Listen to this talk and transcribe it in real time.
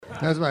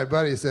That's what my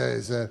buddy said.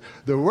 He said,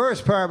 the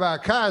worst part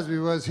about Cosby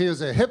was he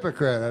was a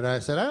hypocrite. And I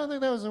said, I don't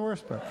think that was the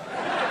worst part.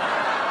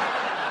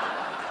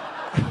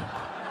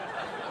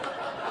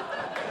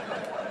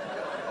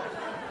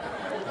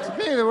 To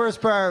me, the worst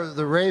part was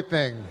the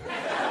raping.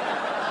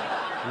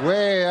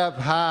 Way up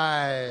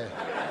high.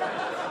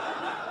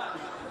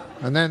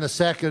 And then the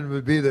second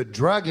would be the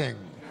drugging.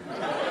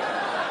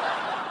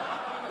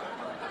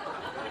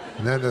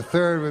 And then the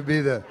third would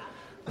be the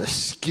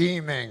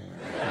scheming.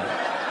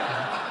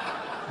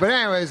 But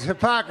anyways,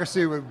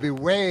 hypocrisy would be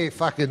way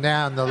fucking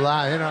down the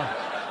line, you know,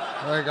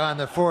 like on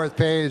the 4th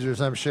page or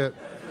some shit.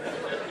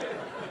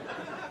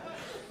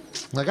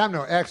 Like, I'm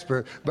no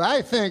expert, but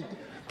I think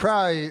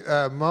probably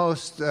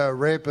most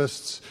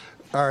rapists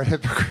are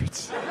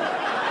hypocrites.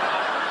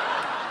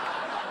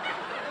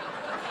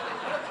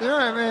 You know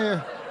what I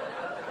mean?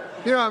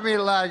 You don't meet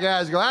a lot of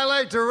guys who go, I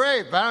like to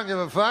rape, I don't give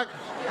a fuck.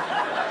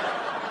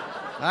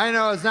 I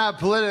know it's not a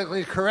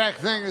politically correct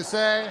thing to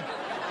say,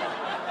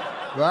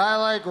 but I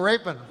like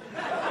raping.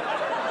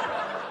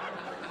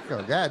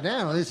 Go,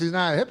 goddamn, at least he's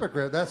not a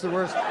hypocrite. That's the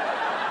worst.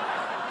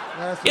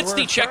 It's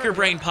the Check Your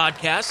Brain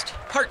podcast,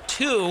 part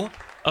 2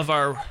 of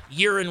our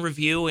year in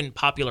review in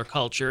popular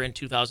culture in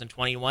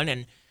 2021.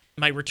 And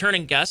my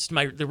returning guest,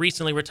 the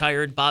recently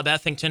retired Bob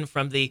Ethington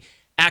from the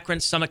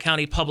Akron-Summit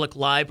County Public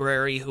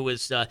Library, who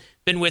has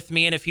been with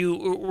me. And if you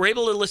were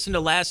able to listen to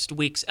last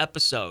week's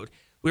episode,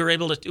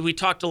 we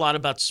talked a lot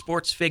about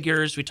sports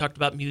figures, we talked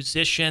about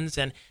musicians,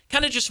 and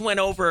kind of just went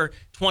over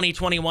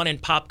 2021 in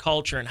pop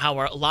culture and how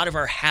a lot of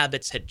our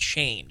habits had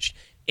changed.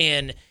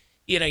 And,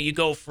 you know, you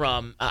go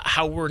from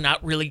how we're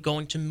not really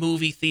going to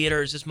movie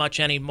theaters as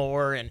much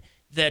anymore, and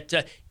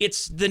that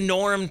it's the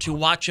norm to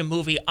watch a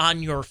movie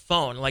on your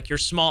phone, like your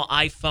small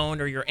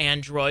iPhone or your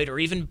Android, or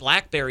even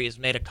BlackBerry has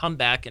made a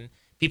comeback, and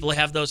people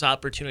have those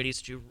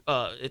opportunities to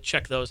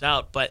check those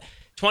out. But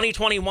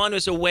 2021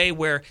 was a way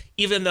where,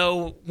 even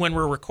though when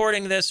we're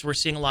recording this, we're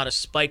seeing a lot of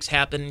spikes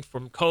happen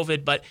from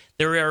COVID, but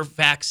there are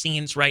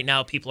vaccines right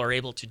now. People are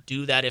able to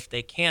do that if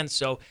they can.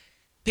 So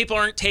people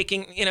aren't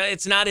taking,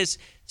 it's not as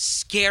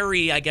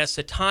scary, I guess,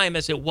 a time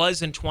as it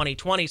was in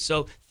 2020.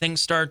 So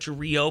things started to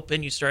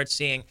reopen. You start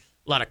seeing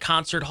a lot of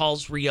concert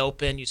halls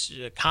reopen, you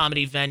see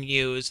comedy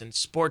venues and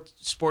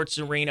sports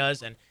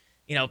arenas, and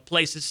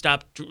places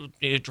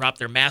drop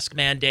their mask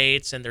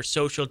mandates and their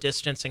social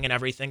distancing and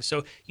everything.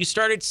 So you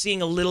started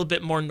seeing a little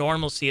bit more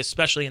normalcy,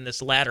 especially in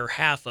this latter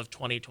half of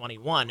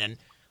 2021. And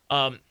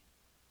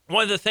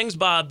one of the things,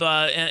 Bob,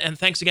 and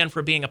thanks again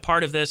for being a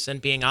part of this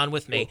and being on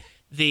with me,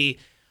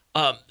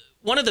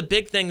 one of the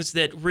big things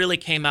that really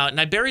came out, and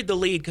I buried the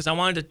lead because I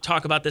wanted to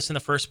talk about this in the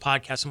first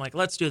podcast. I'm like,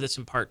 let's do this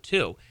in part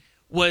 2,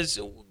 was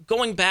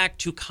going back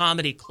to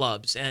comedy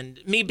clubs. And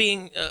me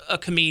being a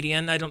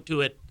comedian, I don't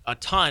do it a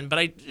ton, but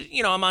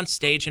I'm on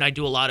stage and I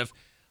do a lot of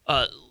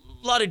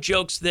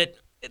jokes that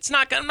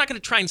I'm not going to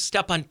try and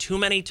step on too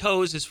many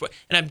toes,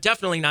 and I'm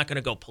definitely not going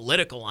to go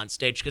political on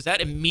stage because that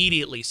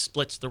immediately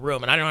splits the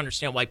room, and I don't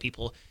understand why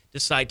people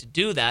decide to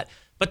do that.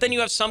 But then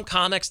you have some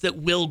comics that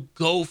will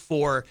go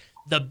for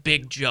the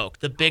big joke,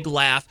 the big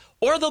laugh,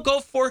 or they'll go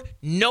for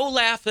no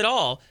laugh at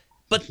all,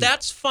 but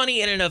that's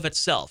funny in and of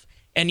itself.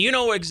 And you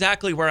know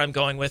exactly where I'm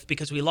going with,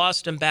 because we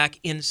lost him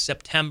back in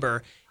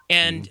September.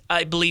 And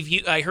I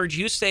believe I heard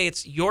you say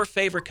it's your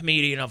favorite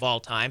comedian of all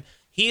time.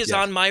 He is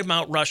on my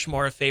Mount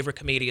Rushmore of favorite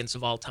comedians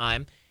of all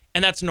time,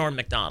 and that's Norm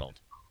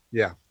Macdonald.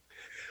 Yeah.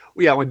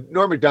 Well, yeah, when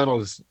Norm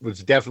Macdonald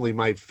was definitely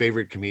my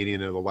favorite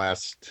comedian of the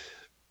last,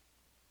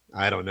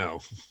 I don't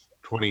know,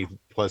 20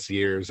 plus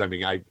years. I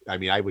mean,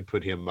 I would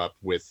put him up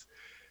with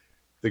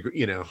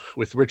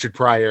with Richard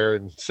Pryor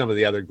and some of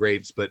the other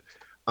greats, but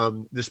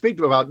to speak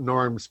about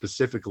Norm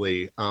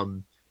specifically,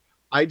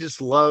 I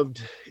just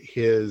loved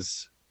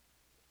his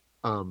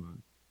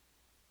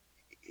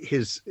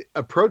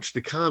approach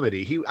to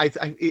comedy. He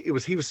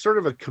was sort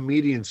of a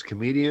comedian's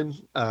comedian.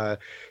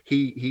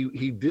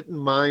 He didn't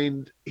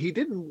mind. He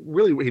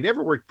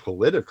never worked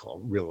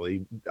political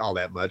really all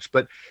that much,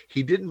 but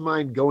he didn't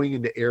mind going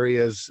into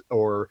areas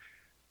or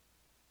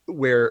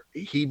where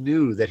he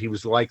knew that he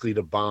was likely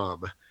to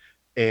bomb,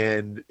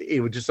 and it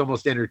would just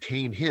almost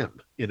entertain him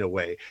in a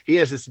way. He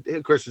has this,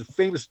 of course, his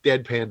famous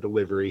deadpan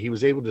delivery. He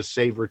was able to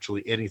say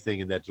virtually anything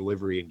in that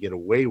delivery and get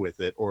away with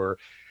it, or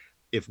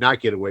if not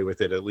get away with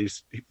it, at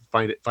least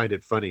find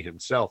it funny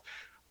himself.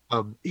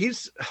 I'm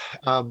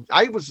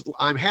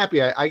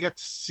happy I got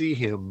to see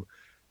him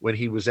when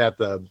he was at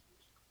the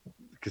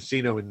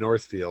casino in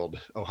Northfield,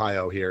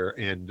 Ohio here.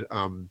 And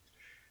I'm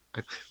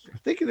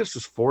thinking this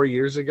was 4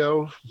 years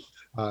ago.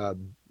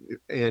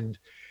 And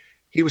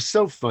he was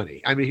so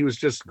funny. I mean, he was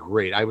just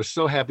great. I was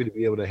so happy to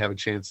be able to have a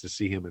chance to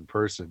see him in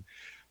person.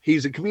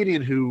 He's a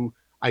comedian who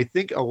I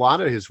think a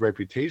lot of his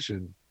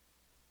reputation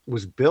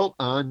was built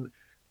on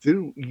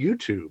through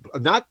YouTube.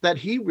 Not that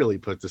he really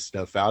put the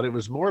stuff out. It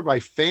was more by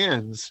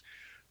fans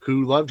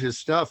who loved his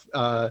stuff,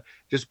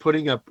 just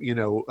putting up,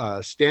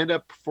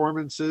 stand-up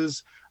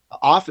performances,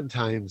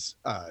 oftentimes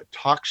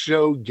talk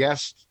show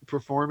guest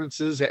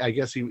performances. I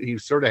guess he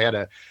sort of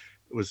had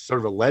was sort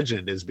of a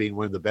legend as being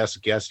one of the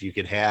best guests you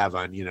could have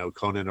on,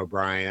 Conan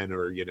O'Brien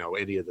or,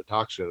 any of the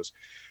talk shows.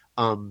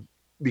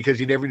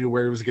 Because you never knew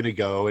where he was going to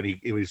go. And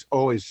it was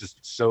always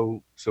just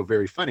so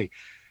very funny.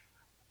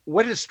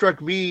 What has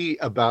struck me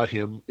about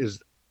him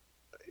is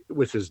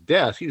with his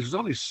death, he was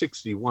only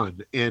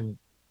 61. And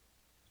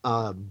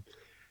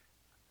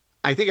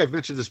I think I've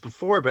mentioned this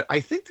before, but I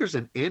think there's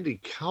an Andy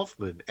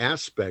Kaufman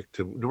aspect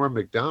to Norm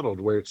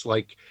Macdonald where it's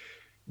like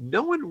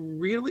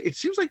it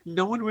seems like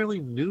no one really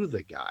knew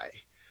the guy.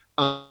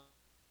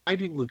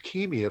 Fighting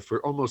leukemia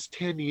for almost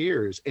 10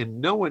 years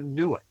and no one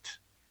knew it.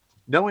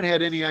 No one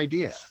had any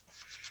idea.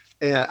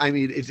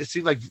 It just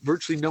seemed like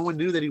virtually no one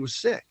knew that he was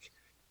sick.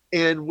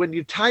 And when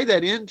you tie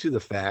that into the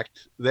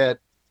fact that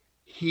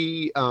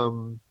he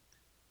often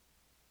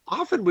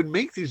would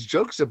make these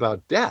jokes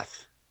about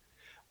death,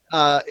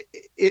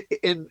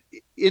 in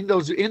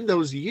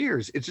those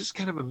years, it's just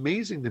kind of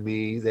amazing to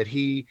me that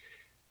he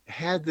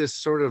had this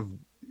sort of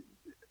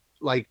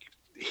like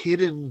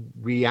hidden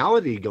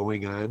reality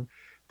going on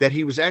that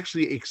he was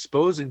actually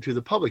exposing to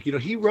the public.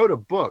 He wrote a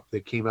book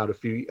that came out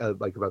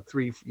about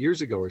 3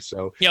 years ago or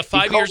so. Yeah,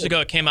 5 years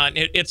ago it came out.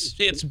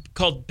 It's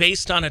called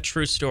Based on a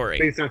True Story.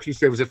 Based on a True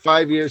Story. Was it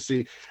 5 years?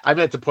 See, I'm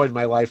at the point in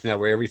my life now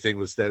where everything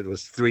was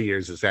 3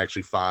 years. It's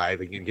actually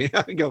 5. And you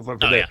can go from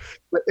there. Yeah.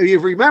 But if you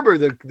remember,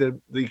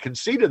 the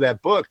conceit of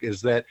that book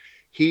is that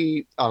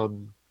he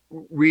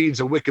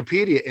reads a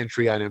Wikipedia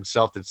entry on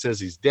himself that says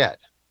he's dead.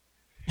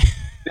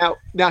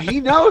 Now he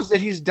knows that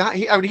he's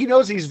dying. He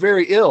knows he's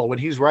very ill when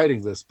he's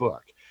writing this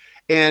book,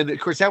 and of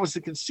course that was the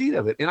conceit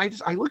of it. And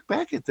I look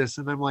back at this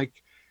and I'm like,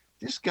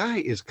 this guy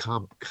is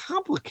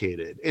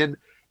complicated. And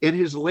in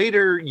his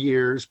later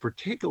years,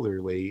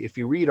 particularly, if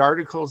you read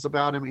articles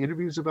about him,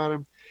 interviews about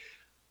him,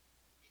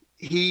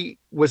 he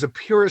was a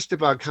purist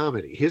about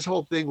comedy. His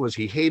whole thing was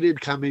he hated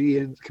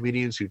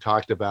comedians who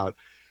talked about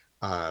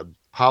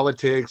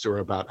politics or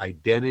about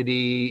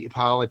identity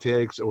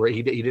politics, or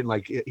he didn't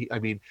like.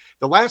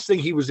 The last thing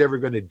he was ever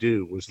going to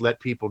do was let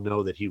people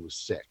know that he was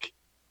sick,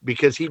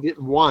 because he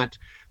didn't want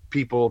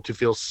people to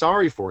feel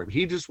sorry for him.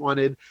 He just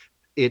wanted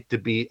it to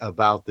be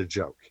about the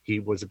joke. He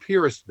was a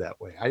purist that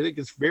way. I think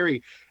it's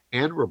very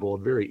admirable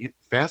and very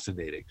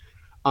fascinating.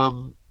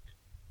 And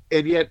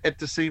yet at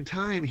the same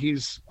time,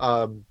 he's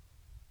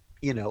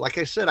like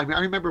I said, I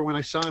remember when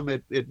I saw him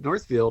at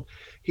Northfield,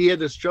 he had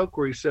this joke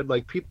where he said,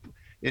 like, people.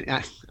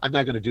 I'm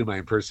not going to do my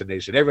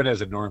impersonation. Everyone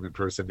has a Norm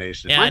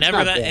impersonation. Yeah,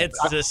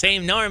 it's the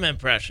same Norm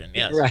impression.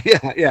 Yes.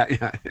 Right.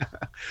 Yeah.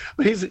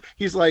 But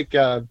he's like,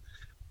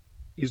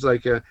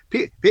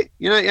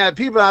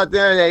 people out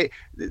there,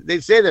 they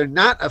say they're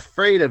not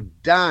afraid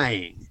of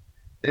dying.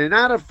 They're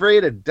not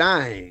afraid of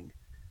dying.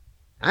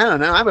 I don't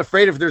know. I'm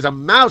afraid if there's a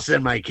mouse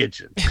in my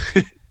kitchen.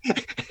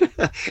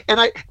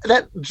 And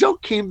that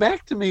joke came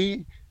back to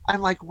me. I'm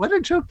like, what a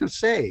joke to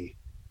say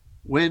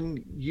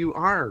when you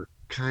are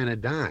kind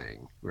of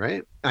dying,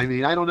 right? I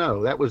don't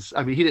know.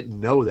 He didn't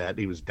know that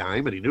he was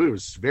dying, but he knew he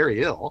was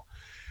very ill.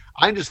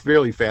 I'm just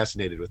fairly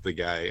fascinated with the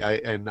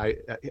guy.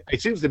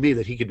 It seems to me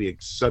that he could be a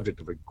subject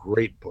of a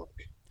great book.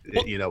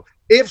 Well,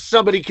 if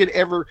somebody could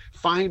ever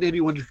find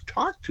anyone to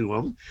talk to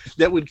him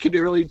who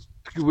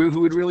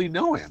would really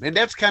know him. And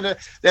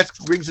that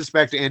brings us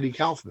back to Andy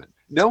Kaufman.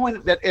 No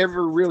one that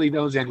ever really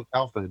knows Andy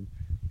Kaufman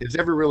is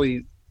ever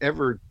really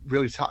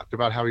talked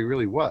about how he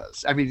really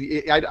was.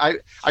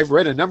 I've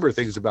read a number of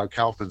things about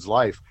Kaufman's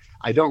life.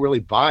 I don't really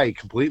buy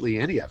completely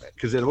any of it,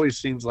 because it always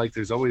seems like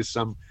there's always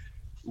some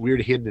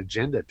weird hidden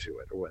agenda to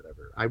it or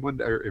whatever. I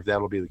wonder if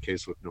that'll be the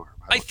case with Norm.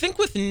 I think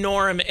with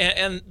Norm,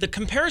 and the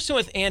comparison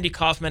with Andy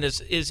Kaufman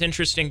is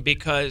interesting,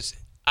 because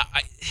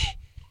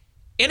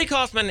Andy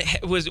Kaufman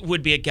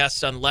would be a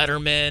guest on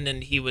Letterman,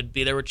 and he would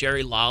be there with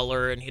Jerry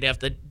Lawler, and he'd have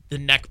the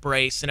neck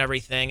brace and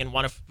everything and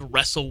want to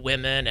wrestle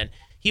women, and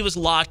he was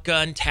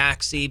Latka and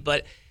Taxi,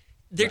 but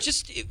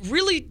it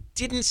really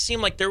didn't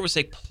seem like there was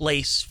a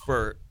place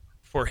for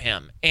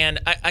him. And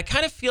I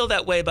kind of feel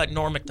that way about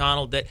Norm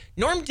Macdonald, that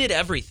Norm did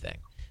everything,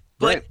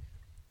 but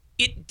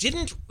it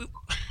didn't.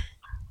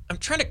 I'm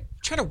trying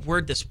to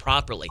word this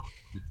properly.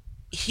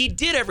 He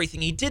did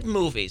everything. He did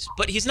movies,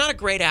 but he's not a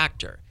great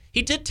actor.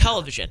 He did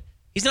television.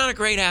 He's not a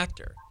great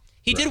actor.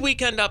 He did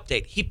Weekend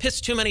Update. He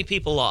pissed too many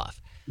people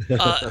off.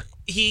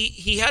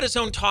 He had his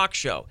own talk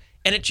show.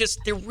 And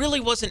there really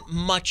wasn't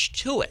much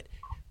to it.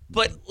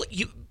 But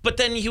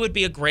then he would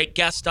be a great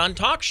guest on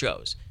talk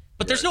shows.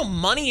 But there's no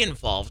money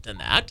involved in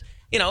that.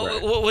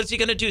 What was he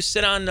going to do?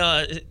 Sit on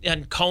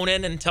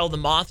Conan and tell the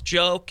moth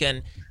joke?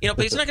 And,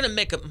 but he's not going to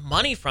make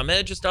money from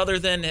it, just other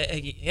than,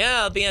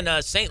 I'll be in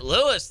St.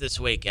 Louis this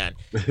weekend.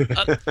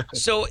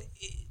 So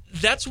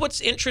that's what's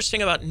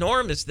interesting about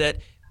Norm, is that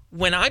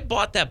when I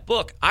bought that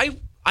book, I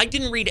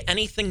didn't read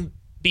anything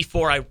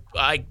before I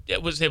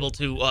was able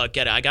to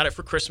get it. I got it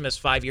for Christmas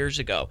 5 years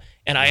ago,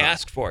 and I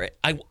asked for it.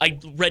 I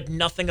read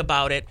nothing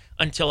about it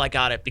until I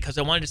got it, because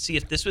I wanted to see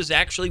if this was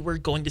actually, we're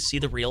going to see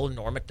the real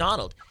Norm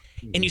Macdonald.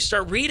 Mm-hmm. And you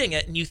start reading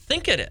it, and you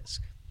think it is,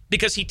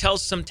 because he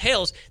tells some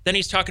tales. Then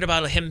he's talking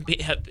about him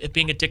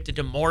being addicted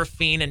to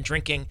morphine and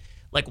drinking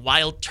like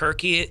wild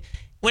turkey.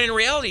 When in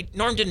reality,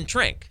 Norm didn't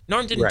drink.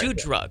 Norm didn't do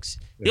drugs.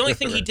 The only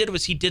thing he did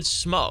was he did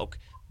smoke,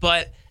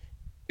 but...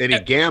 And he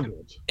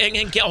gambled.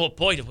 And oh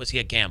boy, was he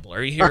a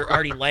gambler. You hear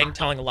Artie Lang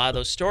telling a lot of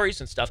those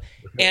stories and stuff.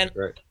 And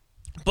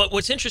but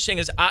what's interesting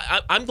is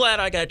I'm glad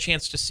I got a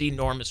chance to see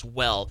Norm as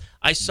well.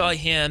 I saw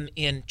him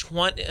in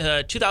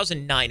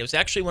 2009. It was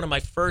actually one of my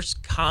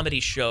first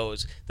comedy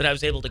shows that I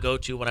was able to go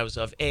to when I was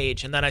of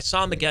age. And then I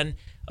saw him again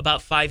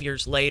about 5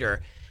 years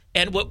later.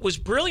 And what was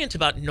brilliant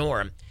about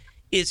Norm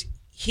is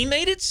he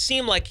made it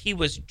seem like he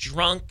was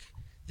drunk,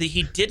 that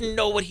he didn't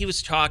know what he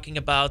was talking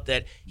about,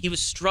 that he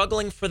was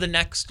struggling for the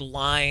next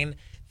line,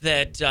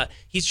 that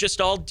he's just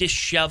all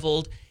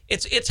disheveled.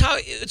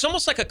 It's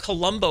almost like a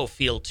Columbo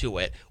feel to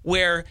it,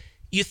 where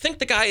you think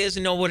the guy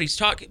doesn't know what he's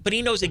talking, but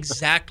he knows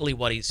exactly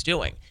what he's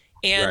doing.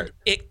 And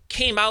it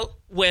came out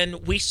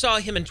when we saw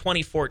him in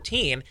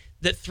 2014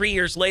 that 3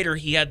 years later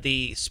he had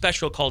the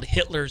special called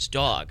Hitler's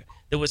Dog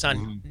that was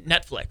on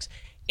Netflix.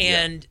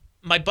 And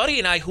my buddy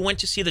and I, who went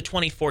to see the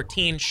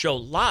 2014 show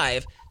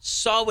live,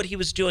 saw what he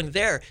was doing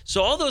there.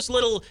 So all those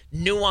little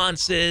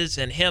nuances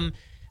and him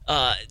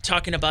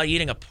talking about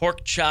eating a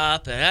pork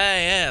chop,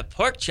 and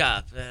pork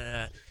chop.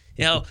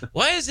 You know,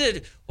 why is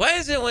it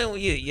when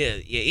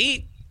you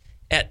eat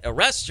at a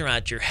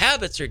restaurant, your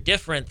habits are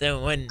different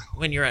than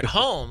when you're at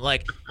home?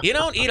 Like, you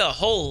don't eat a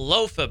whole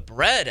loaf of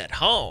bread at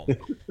home,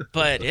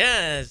 but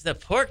it's the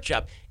pork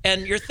chop.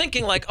 And you're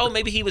thinking like, oh,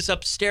 maybe he was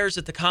upstairs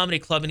at the comedy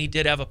club and he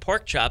did have a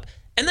pork chop.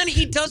 And then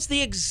he does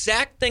the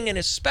exact thing in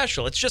his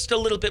special. It's just a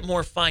little bit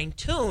more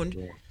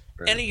fine-tuned.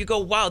 And you go,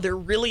 wow, there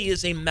really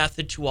is a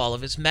method to all of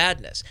his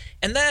madness.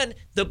 And then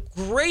the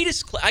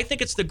greatest, I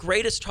think it's the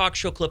greatest talk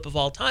show clip of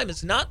all time.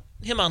 It's not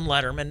him on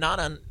Letterman, not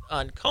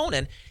on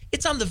Conan.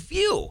 It's on The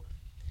View.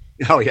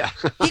 Oh, yeah.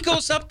 He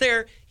goes up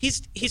there.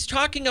 He's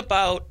talking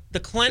about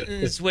the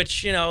Clintons,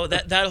 which, you know,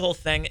 that whole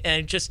thing.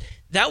 And just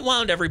that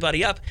wound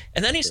everybody up.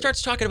 And then he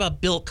starts talking about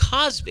Bill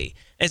Cosby.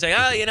 And he's like,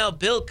 oh, you know,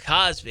 Bill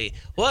Cosby,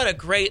 what a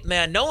great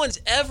man. No one's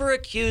ever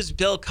accused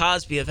Bill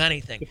Cosby of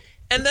anything.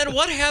 And then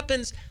what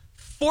happens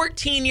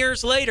 14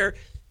 years later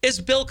is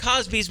Bill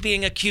Cosby's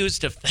being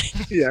accused of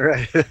things. Yeah,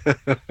 right.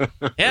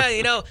 Yeah,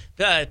 you know,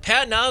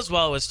 Patton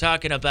Oswalt was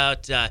talking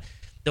about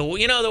the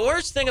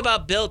worst thing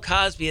about Bill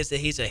Cosby is that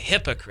he's a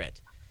hypocrite.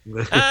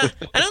 I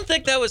don't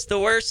think that was the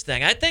worst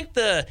thing. I think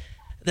the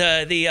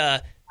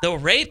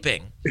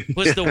raping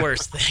was the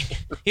worst thing.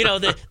 You know,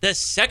 the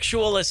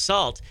sexual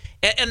assault.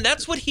 And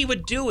that's what he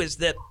would do, is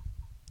that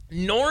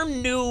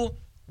Norm knew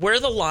where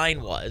the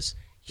line was.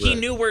 He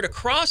knew where to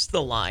cross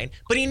the line,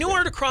 but he knew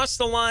where to cross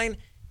the line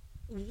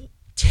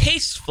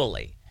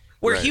tastefully,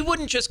 where he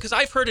wouldn't just, because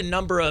I've heard a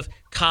number of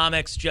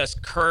comics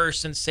just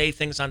curse and say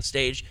things on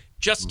stage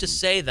just to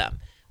say them.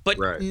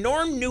 But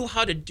Norm knew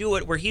how to do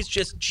it where he's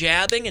just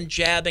jabbing and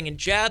jabbing and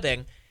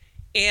jabbing,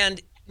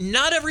 and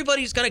not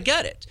everybody's going to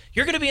get it.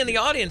 You're going to be in the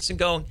audience and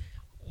going,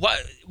 "What?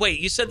 Wait,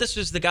 you said this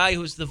was the guy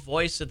who's the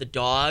voice of the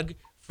dog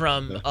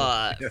from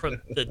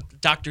the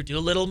Dr.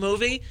 Dolittle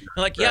movie?"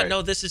 I'm like, yeah,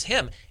 no, this is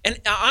him. And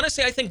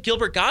honestly, I think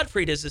Gilbert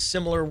Gottfried is a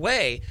similar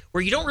way,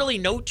 where you don't really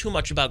know too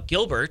much about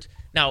Gilbert.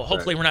 Now,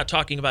 hopefully we're not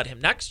talking about him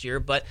next year,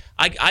 but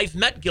I've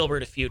met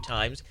Gilbert a few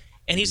times,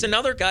 and he's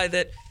another guy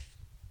that,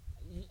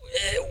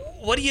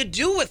 what do you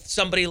do with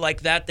somebody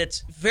like that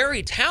that's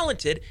very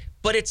talented,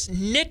 but it's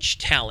niche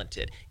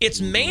talented?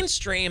 It's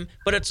mainstream,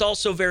 but it's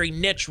also very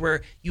niche,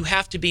 where you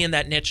have to be in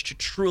that niche to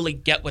truly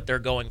get what they're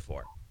going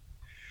for.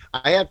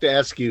 I have to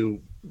ask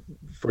you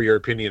for your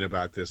opinion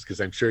about this,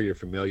 because I'm sure you're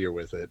familiar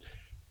with it,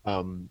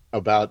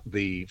 about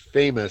the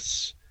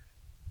famous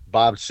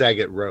Bob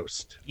Saget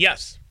roast.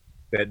 Yes.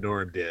 That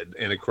Norm did.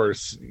 And of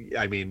course,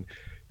 I mean,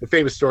 the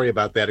famous story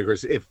about that, of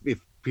course, if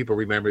people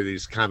remember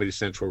these Comedy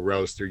Central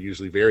roasts, they're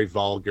usually very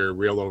vulgar,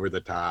 real over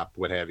the top,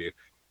 what have you.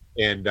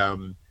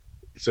 And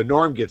so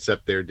Norm gets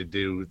up there to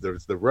do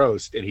the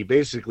roast, and he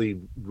basically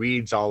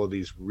reads all of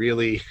these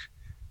really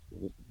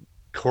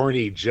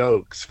corny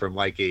jokes from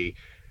like a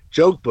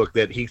joke book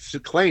that he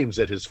claims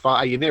that his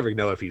father, you never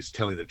know if he's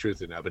telling the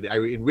truth or not, but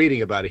in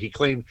reading about it, he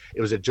claimed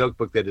it was a joke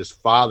book that his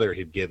father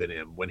had given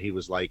him when he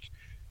was like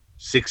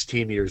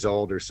 16 years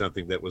old or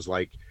something, that was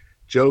like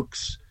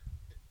jokes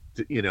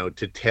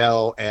to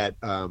tell at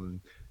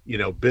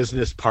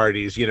business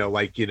parties, it was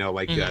like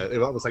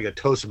a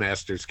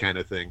Toastmasters kind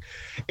of thing.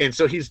 And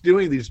so he's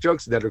doing these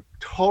jokes that are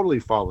totally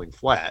falling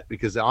flat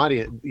because the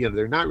audience,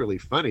 they're not really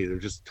funny, they're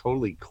just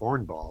totally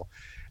cornball,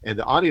 and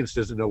the audience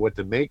doesn't know what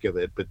to make of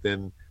it. But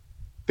then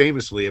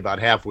famously about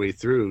halfway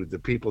through, the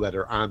people that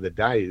are on the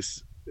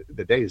dice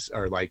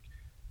are like,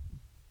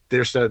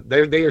 they're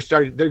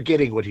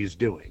getting what he's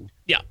doing.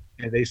 Yeah.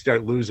 And they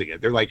start losing it.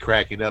 They're like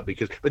cracking up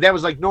but that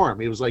was like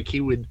Norm. It was like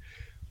he would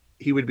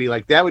be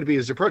like, that would be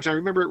his approach. I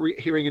remember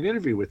hearing an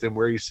interview with him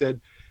where he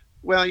said,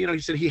 well, he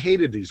said he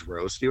hated these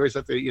roasts. He always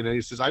thought that,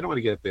 he says, I don't want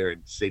to get up there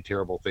and say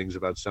terrible things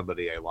about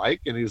somebody I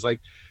like. And he was like,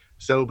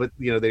 but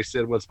they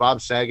said, well, it's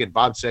Bob Saget.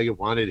 Bob Saget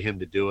wanted him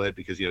to do it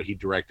because, he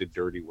directed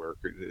Dirty Work,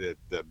 or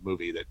the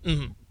movie that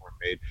Norm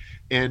made.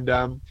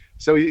 And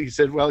so he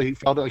said, well, he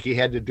felt like he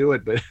had to do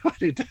it, but when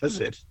he does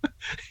it,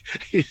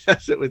 he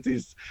does it with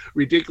these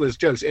ridiculous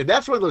jokes. And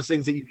that's one of those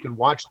things that you can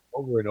watch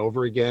over and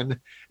over again.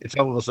 It's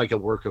almost like a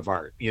work of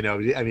art. I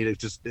mean,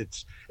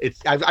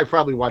 I've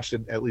probably watched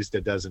it at least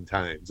a dozen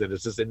times, and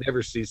it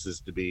never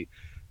ceases to be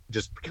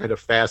just kind of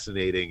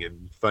fascinating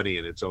and funny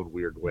in its own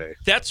weird way.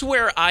 That's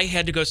where I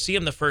had to go see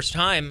him the first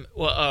time,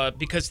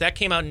 because that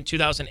came out in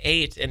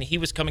 2008, and he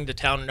was coming to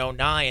town in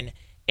 2009.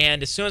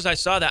 And as soon as I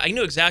saw that, I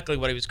knew exactly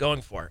what he was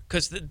going for,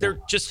 because they're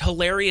just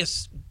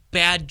hilarious,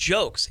 bad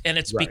jokes. And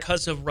it's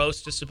because of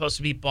roast is supposed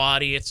to be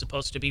bawdy, it's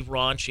supposed to be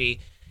raunchy.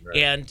 Right.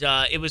 And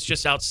it was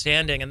just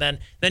outstanding. And then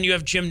you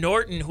have Jim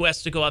Norton, who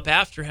has to go up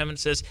after him and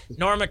says,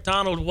 Norm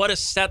Macdonald, what a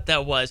set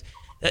that was.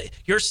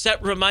 Your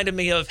set reminded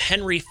me of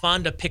Henry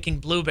Fonda picking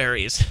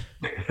blueberries.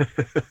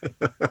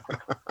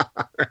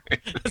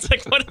 It's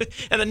like, what?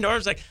 And then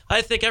Norm's like,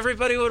 I think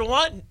everybody would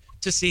want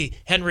to see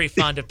Henry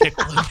Fonda pick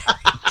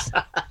blueberries.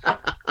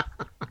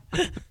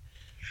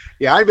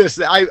 Yeah, I miss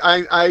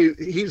that.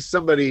 He's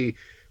somebody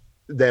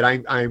that I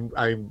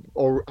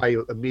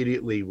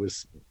immediately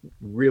was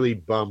really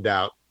bummed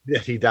out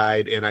that he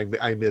died, and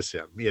I miss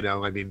him.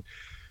 I mean,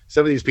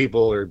 some of these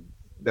people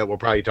that we'll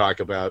probably talk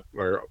about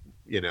are,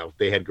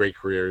 they had great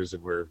careers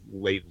and were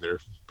late in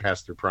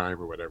past their prime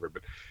or whatever.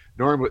 But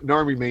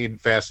Norm remained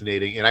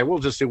fascinating. And I will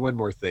just say one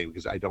more thing,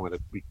 because I don't want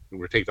to,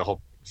 we'll take the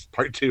whole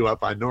part 2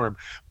 up on Norm,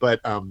 but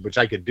which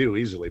I could do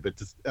easily.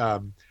 But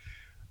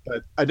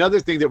another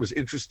thing that was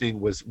interesting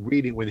was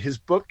reading when his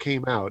book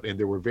came out, and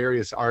there were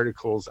various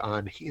articles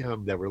on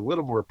him that were a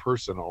little more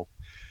personal.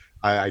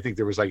 I think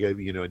there was like a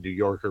New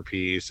Yorker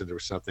piece, and there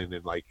was something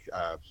in like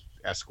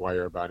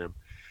Esquire about him.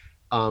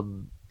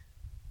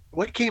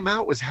 What came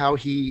out was how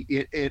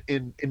he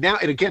and now,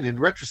 and again, in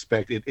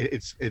retrospect,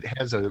 it's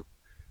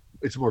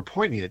more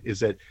poignant, is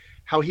that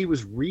how he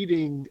was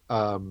reading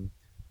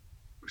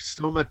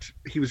so much.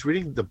 He was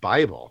reading the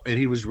Bible, and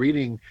he was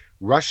reading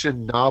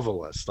Russian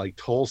novelists like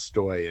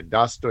Tolstoy and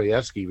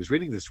Dostoevsky. He was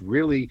reading this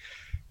really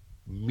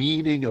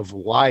meaning of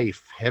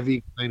life,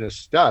 heavy kind of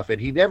stuff,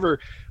 and he never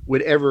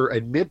would ever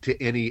admit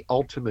to any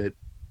ultimate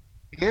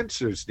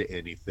answers to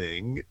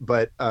anything,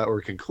 but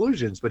or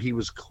conclusions, but he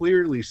was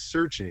clearly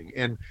searching.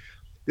 And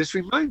this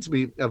reminds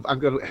me of,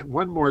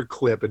 one more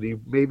clip, and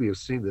you maybe have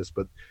seen this,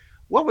 but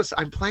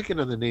I'm blanking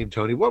on the name,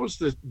 Tony. What was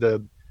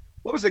the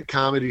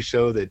comedy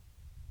show that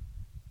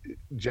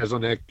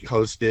Jeselnik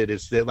hosted?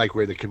 It's like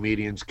where the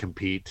comedians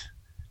compete.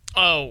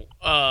 Yeah,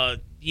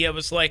 it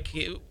was like,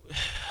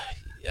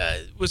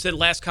 was it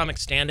Last Comic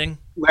Standing?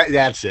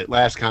 That's it,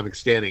 Last Comic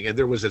Standing. And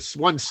there was this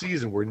one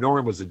season where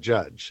Norm was a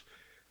judge.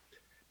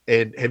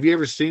 And have you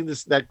ever seen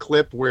that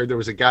clip where there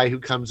was a guy who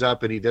comes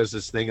up and he does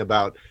this thing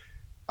about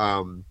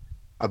the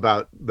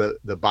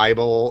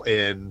Bible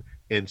and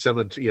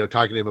someone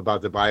talking to him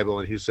about the Bible,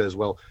 and he says,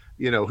 well,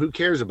 who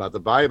cares about the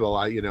Bible?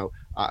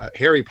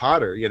 Harry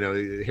Potter,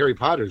 Harry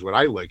Potter is what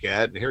I look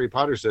at, and Harry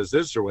Potter says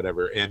this or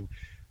whatever, and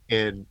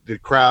the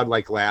crowd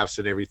like laughs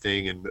and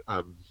everything, and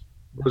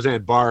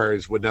Roseanne Barr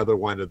is another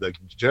one of the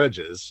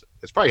judges.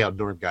 That's probably how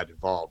Norm got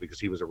involved, because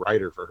he was a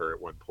writer for her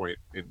at one point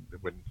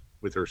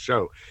with her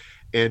show.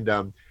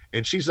 And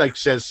she's like,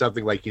 says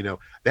something like,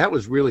 that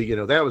was really,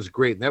 that was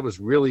great. And that was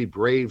really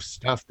brave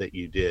stuff that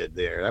you did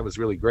there. That was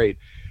really great.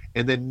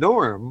 And then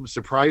Norm,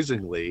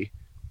 surprisingly,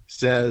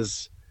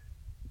 says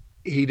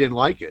he didn't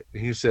like it.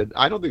 And he said,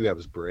 I don't think that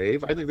was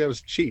brave. I think that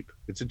was cheap.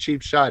 It's a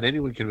cheap shot.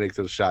 Anyone can make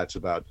those shots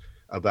about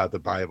the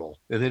Bible.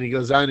 And then he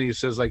goes on and he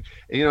says, like,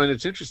 and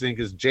it's interesting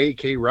because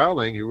J.K.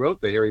 Rowling, who wrote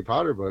the Harry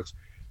Potter books,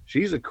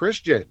 she's a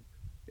Christian.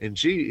 And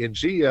she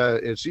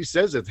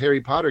says that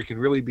Harry Potter can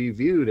really be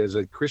viewed as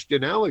a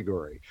Christian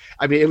allegory.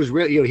 I mean, it was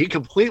really, he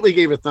completely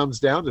gave a thumbs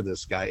down to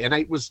this guy.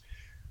 And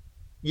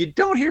you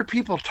don't hear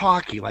people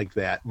talking like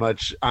that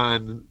much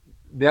on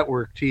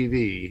network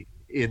TV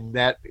in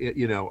that,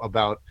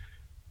 about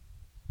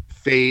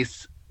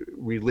faith,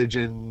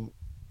 religion,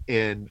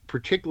 and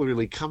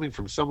particularly coming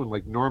from someone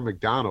like Norm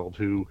Macdonald,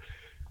 who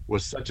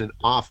was such an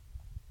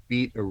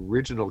offbeat,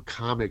 original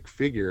comic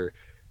figure.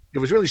 It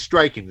was really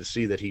striking to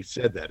see that he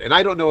said that. And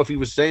I don't know if he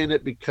was saying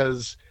it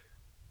because,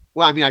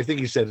 well, I mean, I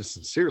think he said it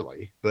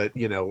sincerely, but,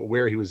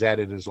 where he was at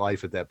in his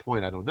life at that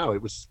point, I don't know.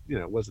 It was,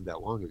 it wasn't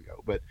that long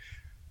ago. But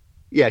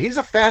yeah, he's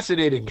a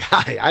fascinating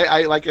guy.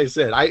 I like I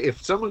said,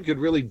 if someone could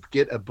really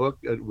get a book,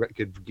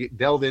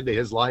 delve into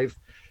his life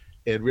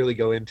and really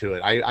go into it,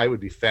 I would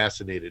be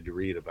fascinated to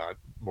read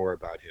more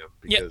about him.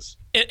 Because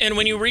and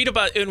when you read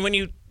about, and when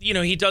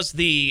he does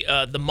the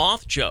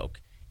moth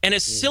joke. And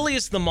as silly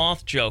as the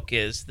moth joke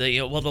is,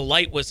 the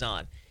light was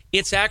on,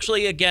 it's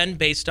actually, again,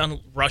 based on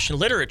Russian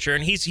literature.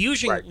 And he's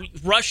using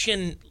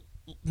Russian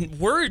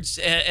words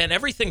and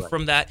everything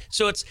from that.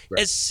 So it's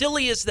as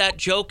silly as that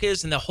joke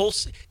is, and the whole,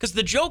 because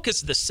the joke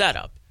is the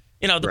setup.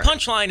 The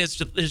punchline is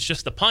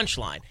just the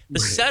punchline. The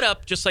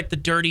setup, just like the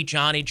Dirty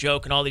Johnny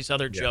joke and all these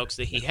other jokes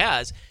that he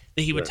has,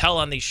 that he would tell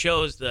on these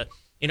shows,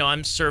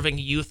 I'm serving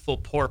youthful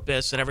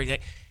porpoise and everything.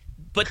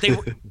 But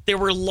they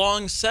were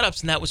long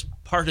setups, and that was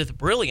part of the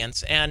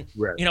brilliance. And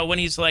when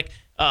he's like,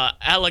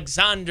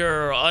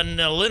 Alexander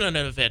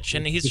Onelinovich,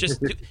 and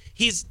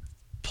he's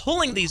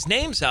pulling these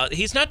names out.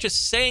 He's not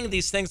just saying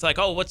these things like,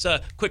 oh, what's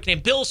a quick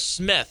name? Bill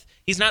Smith.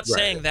 He's not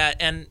saying that,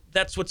 and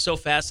that's what's so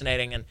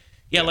fascinating. And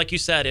like you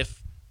said,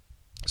 if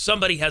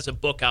somebody has a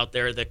book out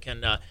there that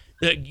can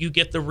that you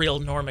get the real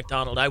Norm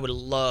Macdonald, I would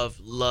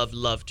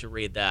love to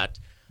read that.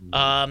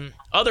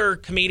 Other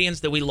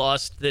comedians that we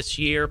lost this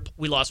year,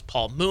 we lost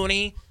Paul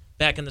Mooney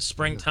back in the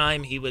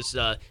springtime. He was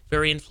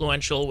very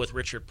influential with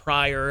Richard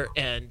Pryor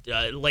and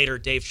later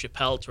Dave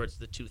Chappelle towards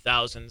the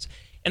 2000s.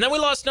 And then we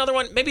lost another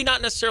one, maybe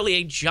not necessarily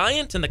a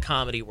giant in the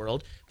comedy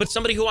world, but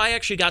somebody who I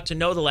actually got to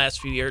know the last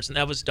few years, and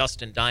that was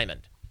Dustin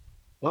Diamond.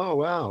 Oh,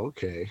 wow.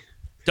 Okay.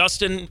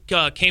 Dustin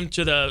came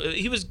to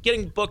he was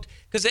getting booked,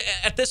 because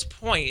at this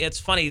point, it's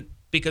funny,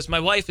 because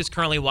my wife is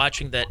currently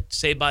watching that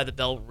Saved by the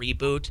Bell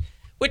reboot,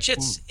 which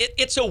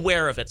it's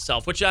aware of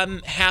itself, which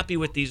I'm happy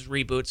with these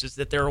reboots, is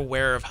that they're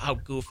aware of how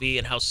goofy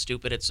and how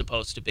stupid it's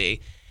supposed to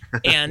be.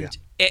 And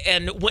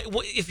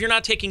if you're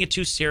not taking it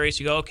too serious,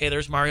 you go, okay,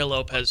 there's Mario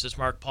Lopez, there's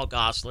Mark Paul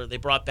Gosselaar, they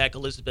brought back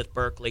Elizabeth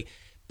Berkley.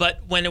 But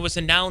when it was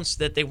announced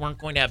that they weren't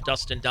going to have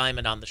Dustin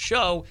Diamond on the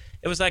show,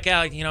 it was like,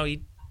 he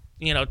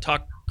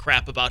talk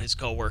crap about his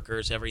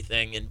coworkers,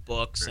 everything in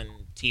books and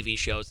TV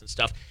shows and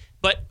stuff.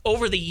 But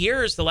over the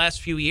years, the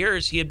last few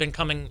years, he had been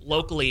coming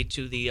locally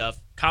to the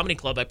comedy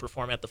club I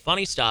perform at, the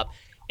Funny Stop,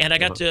 and I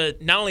got to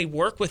not only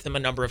work with him a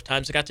number of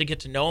times, I got to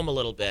get to know him a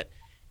little bit.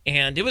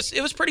 And it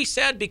was pretty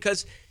sad,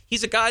 because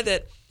he's a guy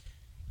that,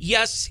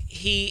 yes,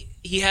 he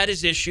had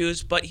his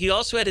issues, but he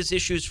also had his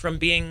issues from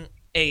being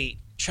a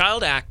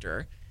child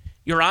actor.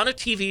 You're on a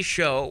TV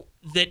show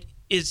that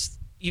is,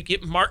 you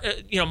get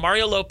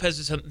Mario Lopez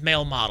is a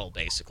male model,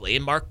 basically,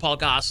 and Mark Paul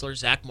Gosselaar,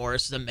 Zach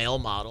Morris is a male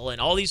model, and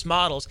all these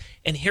models,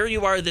 and here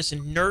you are, this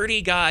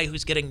nerdy guy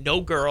who's getting no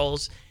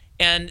girls,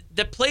 and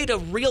that played a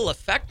real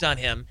effect on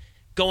him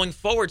going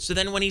forward. So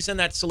then when he's in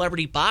that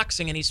celebrity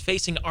boxing and he's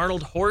facing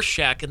Arnold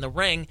Horshack in the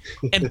ring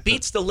and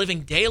beats the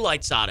living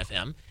daylights out of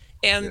him,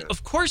 and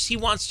of course he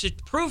wants to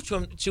prove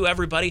to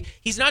everybody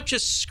he's not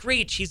just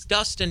Screech, he's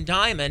Dustin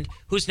Diamond,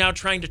 who's now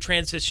trying to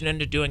transition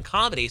into doing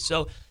comedy.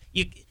 So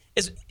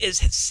as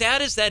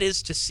sad as that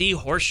is to see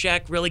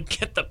Horshack really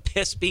get the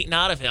piss beaten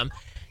out of him,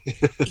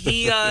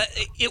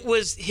 it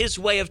was his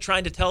way of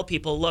trying to tell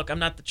people, look, I'm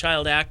not the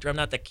child actor, I'm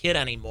not the kid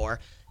anymore.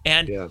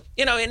 And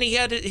and he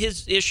had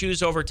his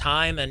issues over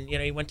time, and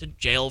he went to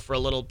jail for a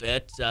little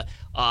bit,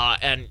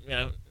 and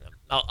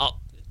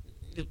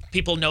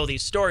people know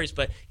these stories,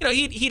 but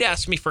he'd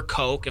ask me for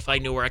Coke if I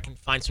knew where I can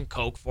find some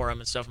Coke for him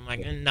and stuff. I'm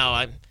like,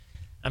 no,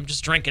 I'm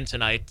just drinking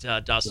tonight,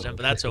 Dustin,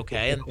 but that's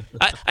okay. And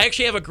I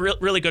actually have a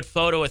really good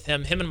photo with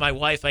him and my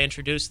wife. I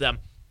introduced them,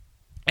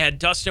 and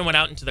Dustin went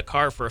out into the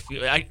car for a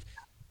few. I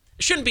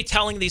shouldn't be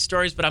telling these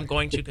stories, but I'm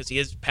going to, because he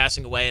is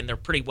passing away and they're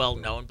pretty well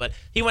known. But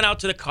he went out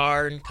to the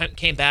car and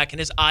came back, and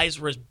his eyes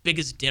were as big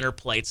as dinner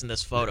plates in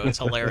this photo. It's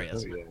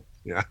hilarious.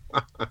 Yeah.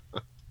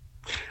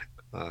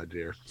 Oh,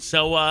 dear.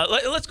 So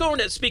let's go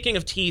into, speaking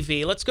of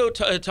TV, let's go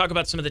talk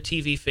about some of the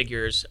TV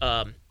figures.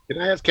 Can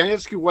I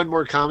ask you one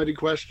more comedy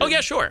question? Oh,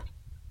 yeah, sure.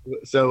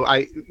 So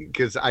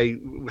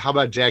how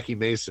about Jackie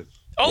Mason?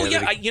 Oh,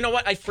 yeah. You know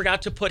what? I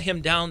forgot to put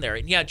him down there.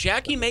 Yeah,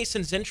 Jackie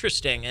Mason's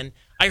interesting. And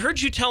I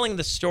heard you telling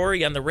the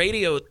story on the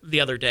radio the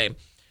other day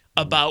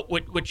about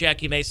what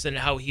Jackie Mason,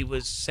 how he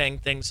was saying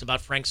things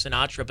about Frank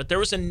Sinatra. But there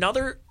was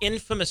another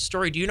infamous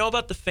story. Do you know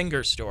about the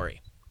finger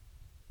story?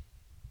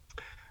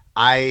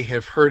 I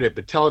have heard it,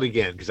 but tell it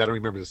again, because I don't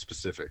remember the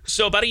specifics.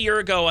 So about a year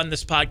ago on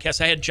this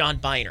podcast, I had John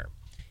Biner.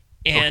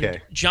 And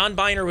John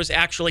Biner was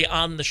actually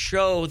on the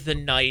show the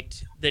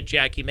night that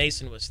Jackie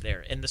Mason was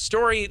there. And the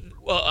story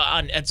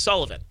on Ed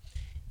Sullivan.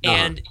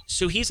 And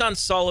so he's on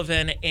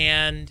Sullivan,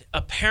 and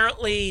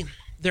apparently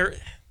I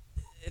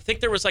think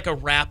there was like a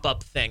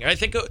wrap-up thing. I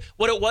think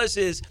what it was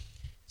is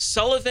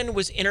Sullivan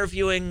was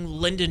interviewing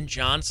Lyndon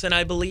Johnson,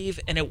 I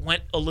believe, and it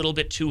went a little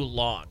bit too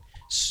long.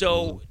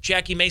 So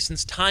Jackie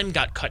Mason's time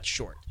got cut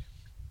short.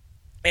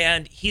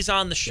 And he's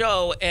on the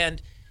show,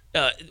 and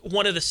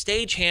one of the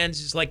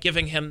stagehands is like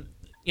giving him,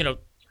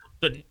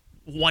 the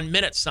 1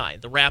 minute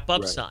sign, the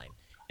wrap-up sign.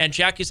 And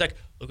Jackie's like,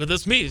 look at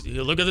this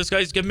look at this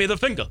guy's giving me the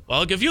finger. Well,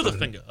 I'll give you the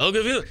finger. I'll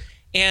give you.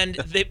 And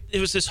it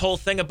was this whole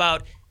thing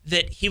about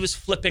that he was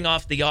flipping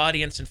off the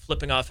audience and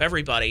flipping off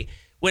everybody,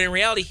 when in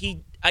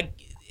reality,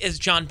 as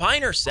John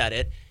Biner said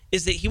it,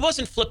 is that he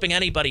wasn't flipping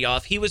anybody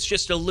off. He was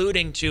just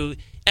alluding to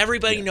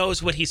everybody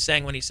knows what he's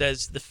saying when he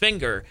says the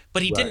finger,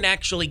 but he didn't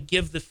actually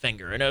give the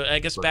finger. And I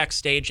guess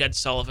backstage, Ed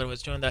Sullivan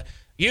was doing the,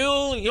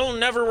 you'll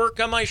never work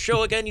on my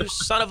show again, you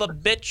son of a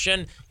bitch.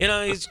 And,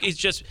 he's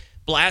just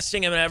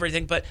blasting him and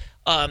everything. But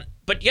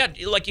yeah,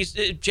 like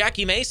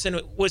Jackie Mason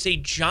was a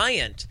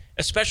giant,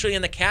 especially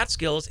in the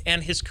Catskills,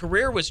 and his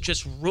career was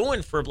just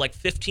ruined for like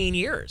 15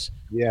 years.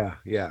 Yeah.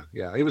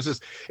 It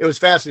was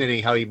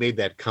fascinating how he made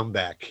that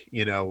comeback,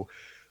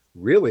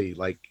 really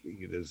like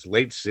his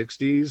late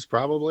 60s,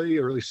 probably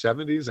early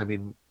 70s. I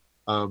mean,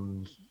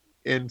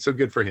 and so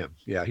good for him.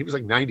 Yeah, he was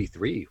like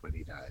 93 when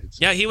he died.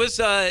 So. Yeah, he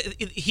was.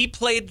 He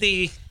played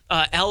the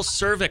Al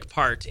Cervic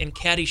part in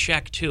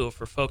Caddyshack 2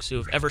 for folks who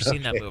have ever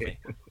seen that movie.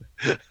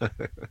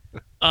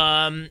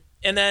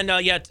 And then,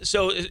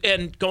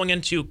 and going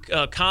into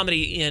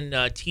comedy in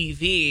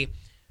TV,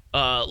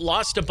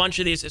 lost a bunch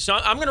of these. So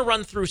I'm going to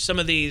run through some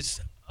of these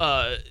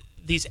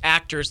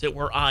actors that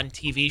were on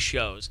TV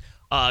shows.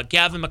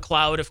 Gavin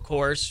MacLeod, of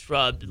course,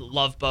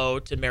 Love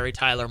Boat and Mary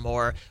Tyler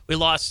Moore. We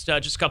lost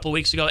just a couple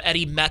weeks ago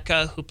Eddie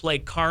Mecca, who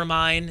played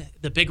Carmine,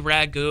 the Big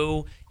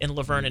Ragu in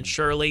Laverne and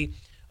Shirley.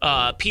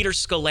 Peter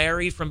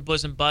Scolari from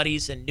Bosom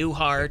Buddies and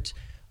Newhart.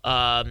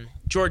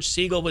 George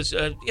Siegel was,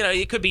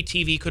 it could be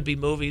TV, could be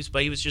movies,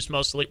 but he was just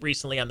mostly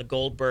recently on the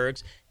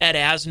Goldbergs. Ed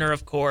Asner,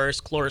 of course.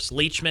 Cloris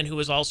Leachman, who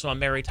was also on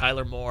Mary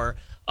Tyler Moore.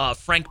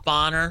 Frank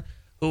Bonner,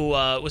 who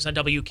was on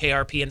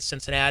WKRP in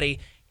Cincinnati.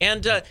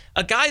 And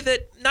a guy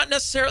that not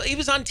necessarily, he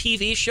was on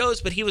TV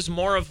shows, but he was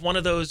more of one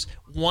of those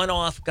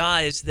one-off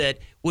guys that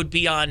would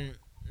be on,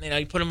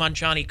 you put him on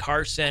Johnny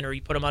Carson, or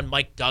you put him on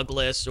Mike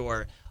Douglas,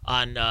 or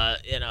on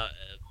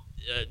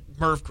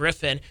Merv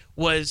Griffin,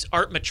 was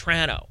Art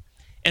Matrano.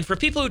 And for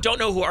people who don't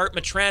know who Art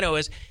Matrano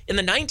is, in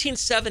the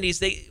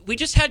 1970s, we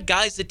just had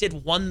guys that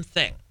did one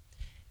thing.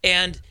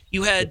 And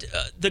you had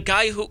the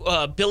guy who,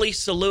 Billy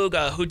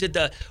Saluga, who did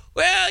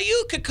well,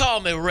 you could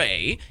call me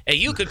Ray, and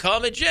you could call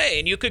me Jay,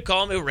 and you could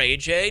call me Ray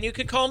J, and you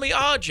could call me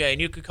RJ,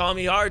 and you could call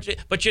me RJ,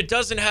 but you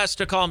doesn't have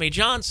to call me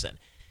Johnson.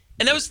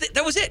 And that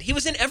was it. He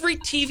was in every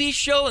TV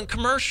show and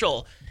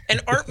commercial.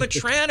 And Art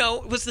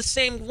Matrano was the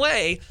same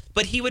way,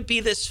 but he would be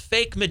this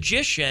fake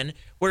magician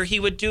where he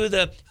would do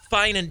the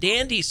Fine and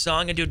Dandy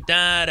song and do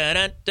da da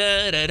da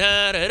da da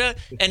da da,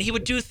 and he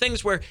would do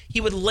things where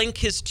he would link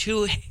his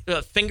two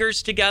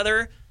fingers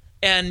together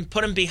and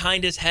put them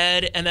behind his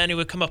head, and then it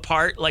would come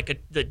apart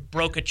like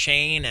broke a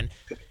chain, and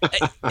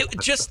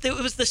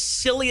it was the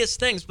silliest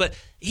things. But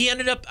he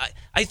ended up,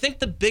 I think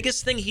the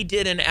biggest thing he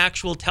did in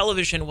actual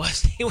television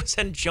was he was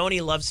in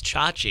Joni Loves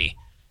Chachi.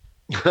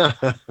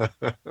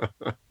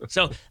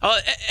 So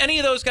any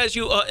of those guys,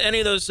 any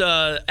of those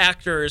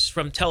actors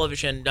from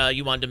television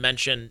you wanted to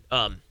mention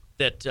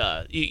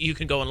that you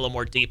can go in a little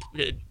more deep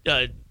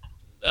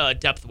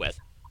depth with?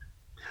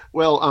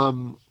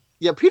 Well,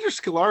 yeah, Peter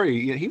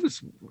Scolari,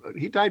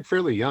 he died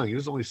fairly young. He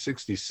was only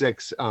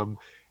 66.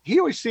 He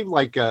always seemed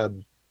like a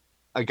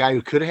guy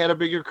who could have had a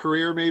bigger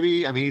career,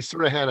 maybe. I mean, he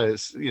sort of had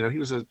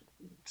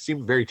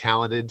seemed very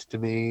talented to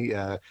me,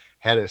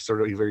 had a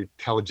sort of very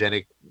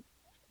telegenic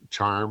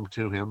charm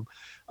to him.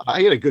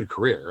 He had a good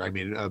career. I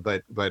mean,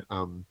 but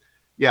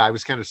I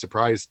was kind of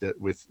surprised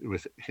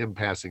with him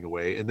passing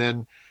away. And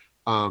then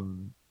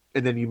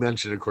you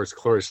mentioned, of course,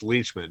 Cloris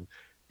Leachman.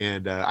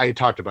 And I had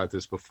talked about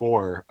this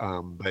before,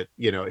 but,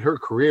 her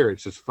career,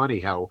 it's just funny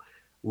how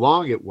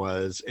long it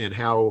was and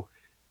how,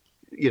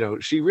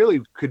 she really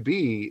could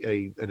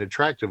be an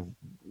attractive,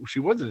 she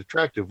was an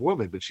attractive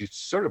woman, but she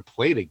sort of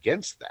played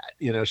against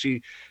that.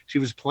 She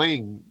was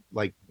playing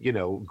like,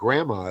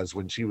 grandmas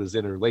when she was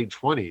in her late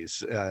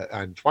 20s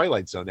on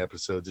Twilight Zone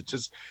episodes. It's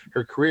just,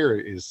 her career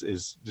is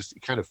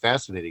just kind of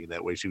fascinating in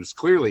that way. She was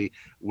clearly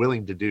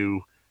willing to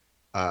do,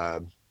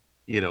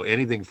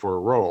 anything for a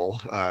role,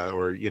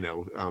 or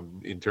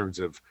in terms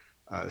of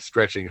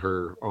stretching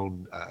her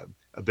own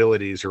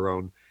abilities, her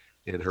own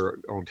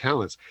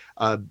talents.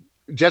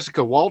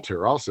 Jessica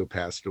Walter also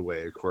passed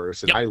away, of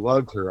course, and yep. I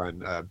loved her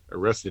on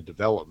Arrested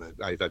Development.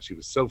 I thought she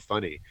was so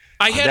funny.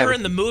 I had her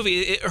in the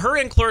movie. Her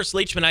and Cloris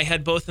Leachman, I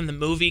had both in the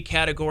movie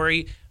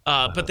category,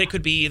 but they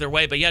could be either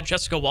way. But yeah,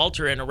 Jessica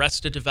Walter in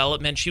Arrested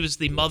Development. She was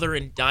the mother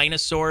in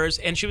Dinosaurs,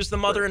 and she was the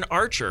mother in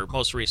Archer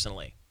most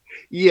recently.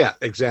 Yeah,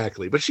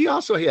 exactly. But she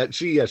also had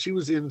she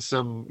was in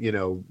some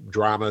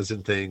dramas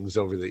and things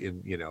over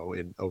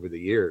the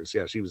years.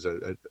 Yeah, she was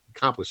an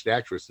accomplished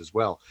actress as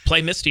well.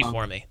 Play Misty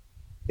for me.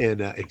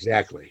 And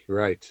exactly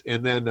right.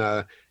 And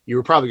then you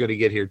were probably going to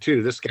get here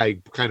too. This guy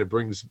kind of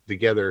brings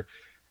together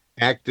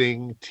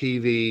acting,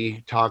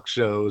 TV, talk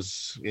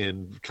shows,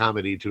 and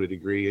comedy to a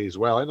degree as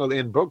well. I know,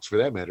 and books for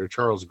that matter.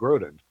 Charles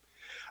Grodin.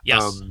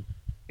 Yes.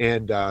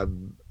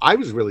 I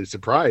was really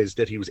surprised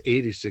that he was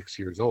 86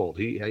 years old.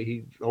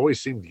 He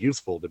always seemed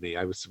youthful to me.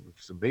 I was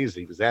amazed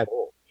he was that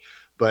old.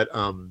 But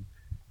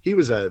he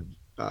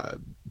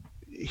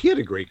had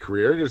a great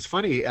career, and it was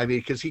funny. I mean,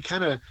 because he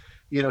kind of,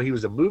 he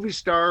was a movie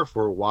star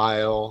for a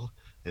while,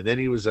 and then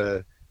he was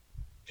a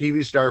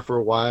TV star for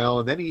a while,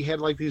 and then he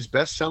had like these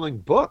best-selling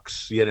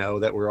books,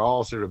 that were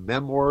all sort of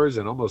memoirs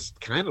and almost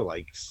kind of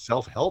like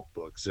self-help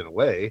books in a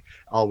way,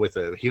 all with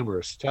a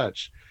humorous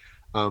touch.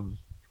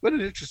 What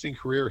an interesting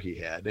career he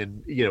had.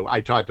 And,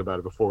 I talked about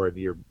it before, and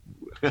you're,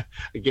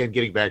 again,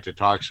 getting back to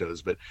talk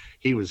shows, but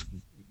he was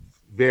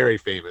very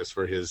famous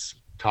for his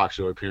talk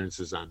show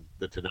appearances on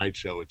The Tonight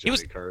Show with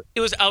Johnny Carson. It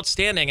was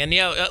outstanding. And,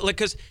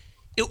 because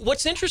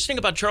what's interesting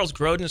about Charles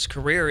Grodin's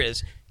career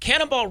is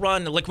Cannonball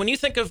Run. Like, when you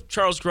think of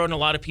Charles Grodin, a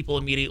lot of people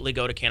immediately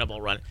go to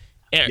Cannonball Run.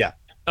 Yeah.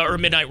 Or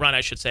Midnight Run,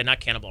 I should say,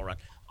 not Cannonball Run.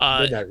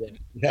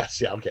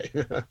 Yes, yeah, okay.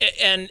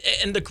 and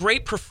and the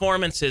great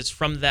performances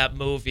from that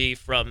movie,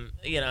 from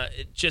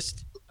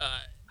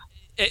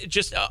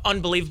just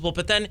unbelievable.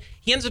 But then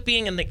he ends up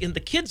being in the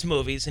kids'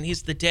 movies, and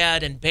he's the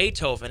dad in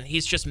Beethoven.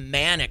 He's just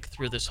manic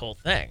through this whole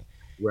thing.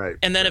 Right.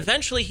 And then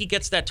eventually he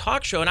gets that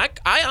talk show. And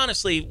I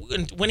honestly,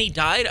 when he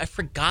died, I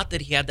forgot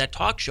that he had that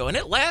talk show. And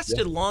it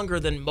lasted longer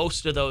than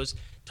most of those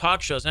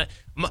talk shows.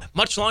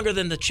 Much longer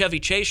than the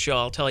Chevy Chase show,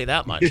 I'll tell you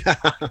that much.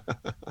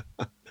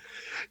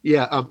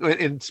 Yeah.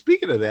 And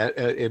speaking of that,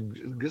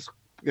 and this,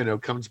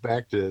 comes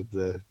back to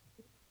the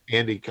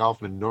Andy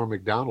Kaufman, Norm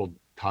Macdonald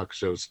talk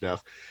show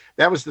stuff.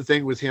 That was the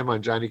thing with him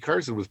on Johnny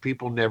Carson, was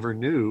people never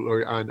knew,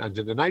 or on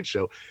the Tonight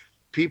Show,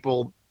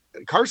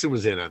 Carson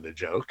was in on the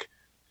joke.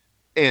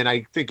 And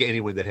I think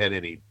anyone that had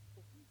any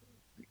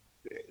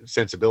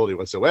sensibility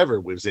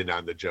whatsoever was in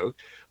on the joke.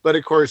 But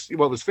of course,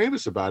 what was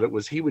famous about it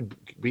was he would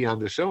be on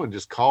the show and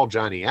just call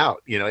Johnny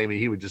out.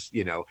 He would just,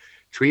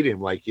 treat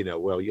him like,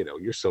 well,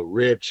 you're so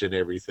rich and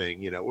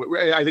everything.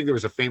 I think there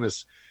was a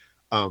famous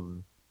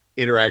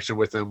interaction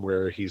with him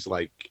where he's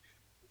like,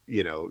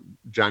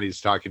 Johnny's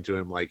talking to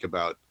him like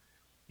about,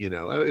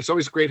 it's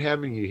always great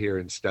having you here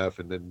and stuff.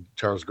 And then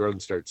Charles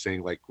Grodin starts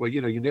saying like, well,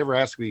 you never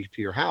asked me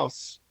to your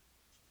house.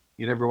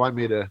 You never want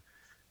me to,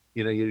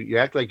 you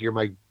act like you're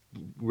my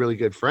really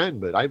good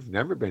friend, but I've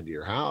never been to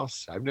your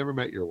house. I've never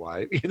met your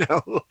wife,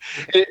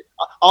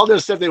 all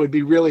this stuff that would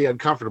be really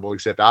uncomfortable,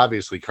 except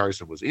obviously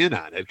Carson was in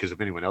on it, because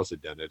if anyone else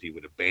had done it, he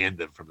would have banned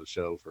them from the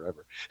show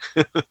forever.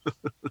 And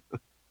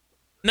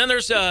then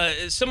there's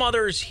some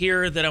others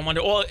here that I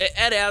wonder. Well,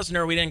 Ed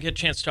Asner, we didn't get a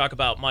chance to talk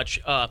about much,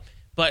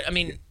 but I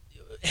mean,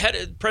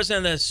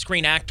 president of the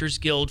Screen Actors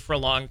Guild for a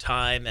long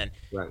time, and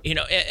right.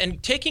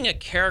 And taking a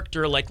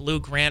character like Lou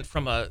Grant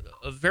from a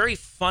very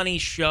funny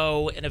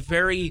show and a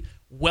very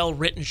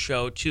well-written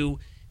show to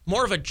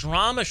more of a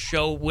drama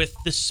show with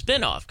the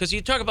spinoff. Because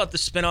you talk about the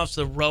spinoffs,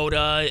 the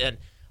Rhoda and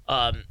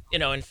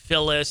and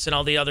Phyllis and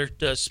all the other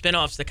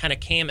spinoffs that kind of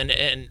came, and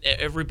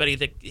everybody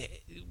that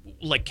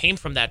like came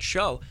from that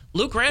show.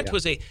 Lou Grant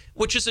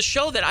which is a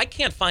show that I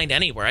can't find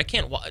anywhere.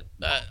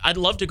 I'd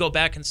love to go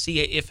back and see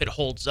if it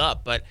holds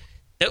up, but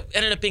that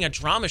ended up being a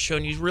drama show,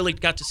 and you really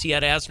got to see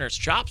Ed Asner's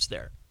chops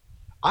there.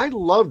 I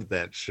loved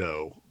that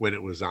show when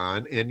it was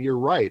on, and you're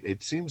right.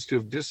 It seems to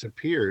have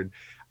disappeared.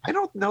 I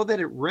don't know that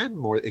it ran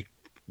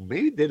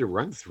maybe did it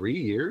run 3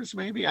 years,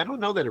 maybe? I don't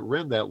know that it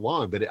ran that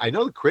long, but I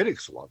know the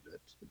critics loved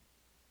it.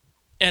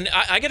 And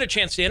I got a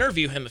chance to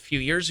interview him a few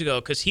years ago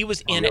because he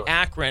was in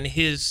Akron.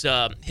 His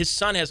son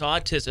has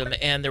autism,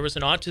 and there was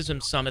an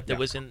autism summit that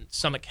was in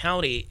Summit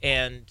County,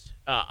 and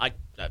I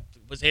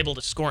was able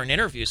to score an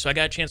interview. So I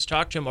got a chance to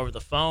talk to him over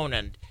the phone,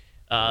 and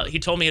he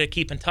told me to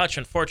keep in touch.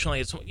 Unfortunately,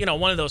 it's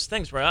one of those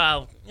things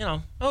where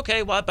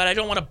okay, well, but I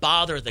don't want to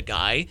bother the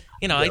guy.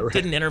 I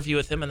did an interview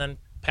with him and then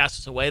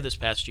passes away this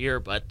past year,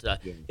 but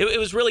it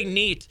was really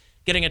neat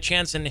getting a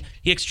chance, and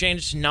he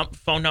exchanged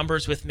phone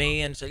numbers with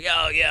me and said,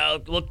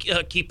 we'll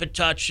keep in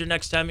touch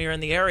next time you're in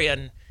the area,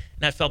 and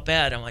I felt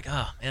bad. I'm like,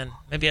 oh man,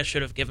 maybe I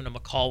should have given him a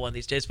call one of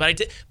these days, but I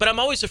did. But I'm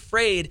always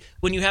afraid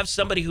when you have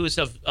somebody who is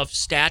of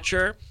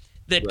stature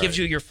that gives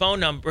you your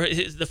phone number,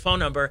 the phone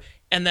number,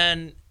 and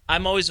then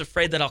I'm always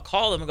afraid that I'll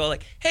call them and go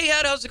like, hey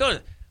Ed, how's it going?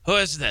 Who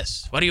is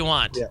this? What do you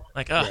want? Yeah.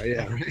 Like,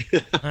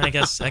 I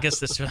guess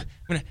this.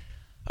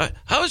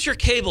 How's your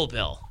cable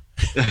bill?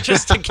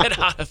 Just to get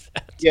out of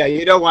that. Yeah,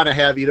 you don't want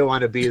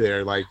to be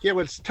there. Like,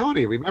 it's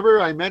Tony. Remember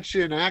I met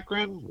you in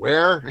Akron?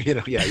 Where? You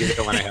don't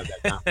want to have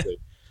that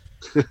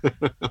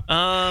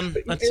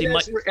conversation. Let's see.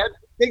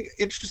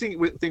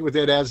 Interesting thing with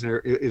Ed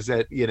Asner is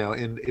that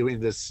in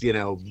this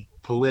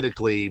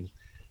politically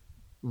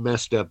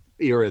messed up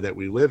era that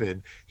we live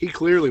in, he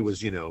clearly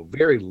was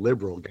very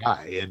liberal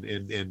guy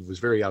and was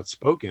very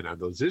outspoken on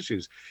those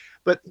issues,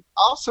 but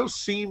also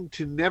seemed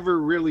to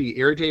never really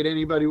irritate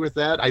anybody with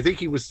that. I think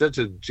he was such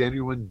a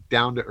genuine,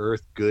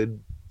 down-to-earth, good,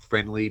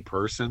 friendly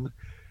person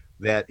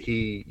that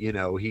he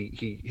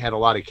had a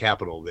lot of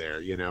capital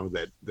there,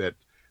 that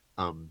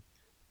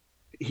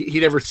he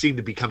never seemed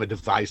to become a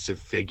divisive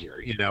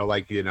figure,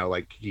 like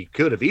he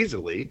could have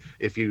easily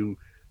if you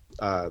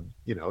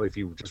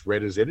just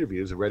read his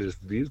interviews and read his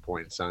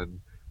viewpoints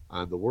on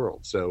the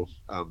world. So,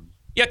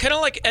 yeah, kind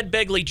of like Ed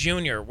Begley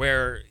Jr.,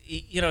 where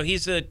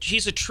he's a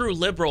true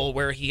liberal,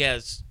 where he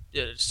has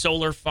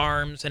solar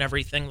farms and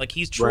everything. Like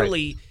he's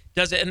truly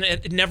does it, and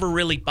it never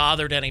really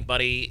bothered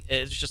anybody.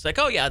 It's just like,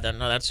 oh yeah, then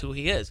no, that's who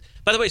he is.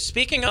 By the way,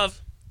 speaking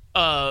of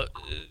Ed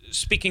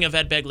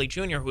Begley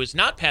Jr., who has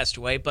not passed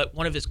away, but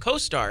one of his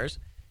co-stars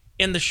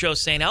in the show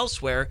St.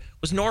 Elsewhere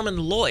was Norman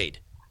Lloyd.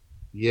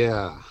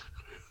 Yeah.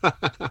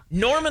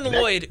 Norman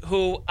Lloyd,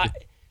 who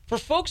for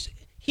folks,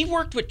 he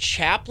worked with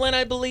Chaplin,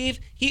 I believe.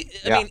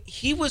 I mean,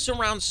 he was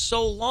around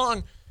so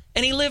long,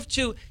 and he lived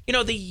to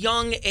the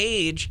young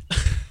age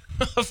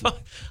of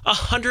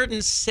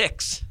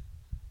 106.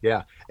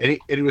 Yeah, and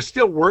he was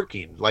still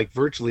working like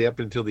virtually up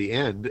until the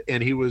end,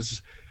 and he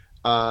was,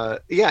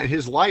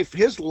 his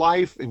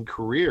life and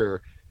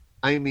career.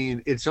 I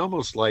mean, it's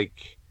almost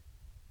like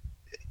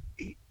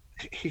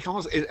it's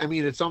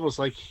almost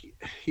like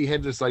he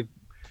had this like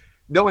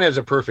no one has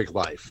a perfect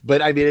life,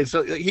 but I mean,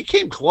 he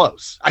came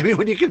close. I mean,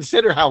 when you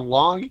consider how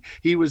long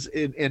he was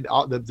in, and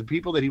all the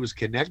people that he was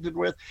connected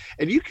with,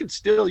 and you can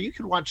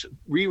watch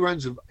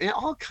reruns of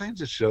all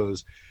kinds of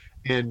shows,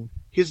 and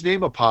his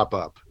name will pop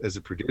up as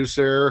a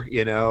producer,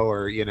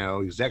 or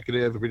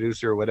executive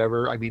producer or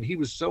whatever. I mean, he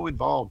was so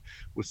involved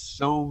with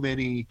so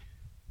many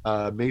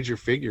major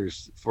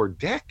figures for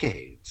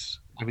decades.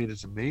 I mean,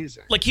 it's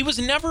amazing. Like, he was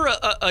never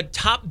a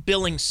top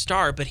billing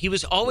star, but he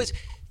was always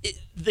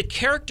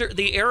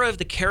the era of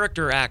the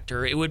character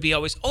actor. It would be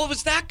always, oh, it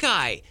was that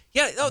guy.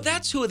 Yeah, oh,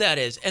 that's who that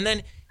is. And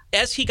then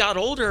as he got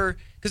older,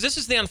 because this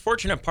is the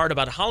unfortunate part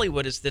about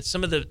Hollywood, is that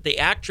some of the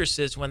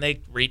actresses, when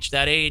they reach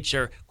that age,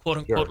 are quote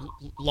unquote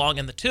long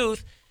in the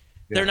tooth,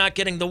 they're not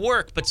getting the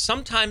work. But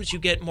sometimes you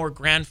get more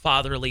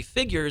grandfatherly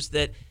figures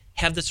that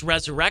have this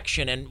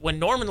resurrection. And when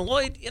Norman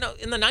Lloyd,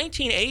 in the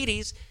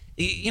 1980s,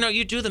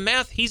 you do the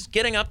math, he's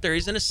getting up there.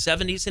 He's in his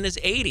 70s and his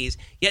 80s,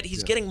 yet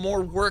he's getting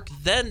more work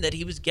then that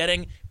he was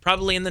getting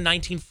probably in the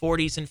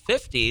 1940s and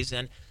 50s.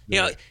 And,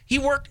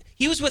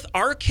 he was with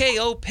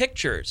RKO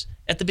Pictures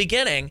at the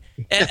beginning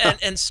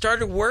and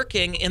started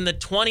working in the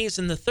 20s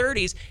and the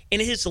 30s.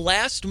 And his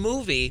last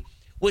movie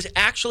was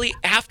actually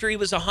after he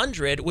was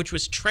 100, which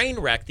was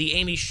Trainwreck, the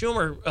Amy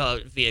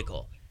Schumer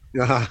vehicle.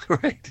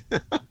 Right.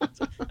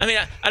 I mean,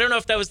 I don't know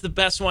if that was the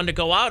best one to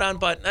go out on,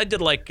 but I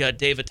did like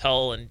Dave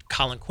Attell and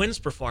Colin Quinn's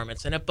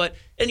performance in it.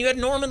 And you had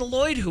Norman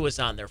Lloyd, who was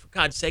on there, for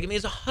God's sake. I mean, he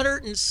was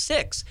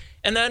 106.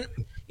 And then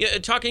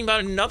talking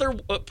about another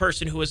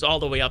person who was all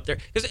the way up there.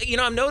 Because,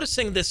 I'm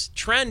noticing this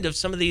trend of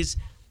some of these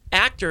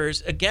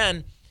actors.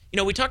 Again,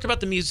 we talked about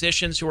the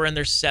musicians who were in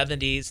their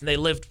 70s, and they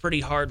lived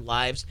pretty hard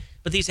lives.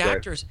 But these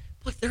actors,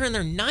 look, they're in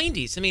their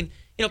 90s. I mean,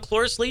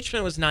 Cloris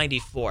Leachman was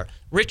 94.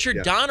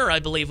 Richard Donner, I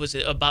believe, was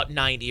about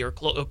 90 or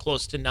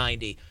close to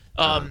 90.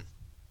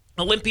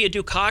 Olympia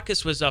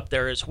Dukakis was up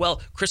there as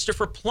well.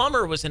 Christopher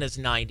Plummer was in his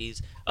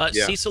 90s.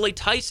 Cecily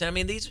Tyson. I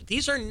mean,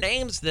 these are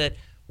names that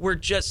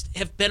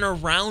have been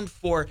around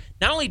for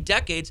not only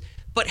decades,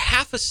 but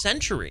half a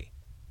century.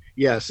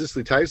 Yeah,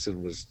 Cecily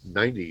Tyson was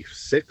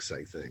 96,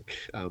 I think.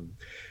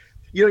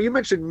 You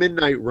mentioned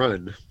Midnight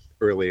Run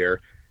earlier.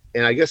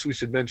 And I guess we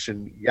should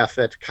mention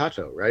Yaphet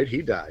Kotto, right?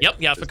 He died. Yep,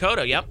 Yaphet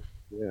Kotto, yep.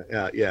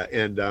 Yeah.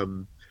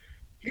 And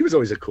he was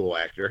always a cool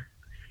actor.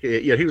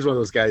 He was one of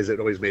those guys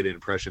that always made an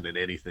impression in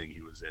anything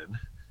he was in.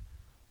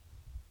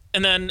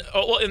 And then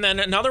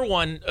another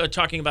one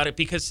talking about it,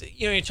 because,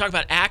 you talk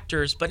about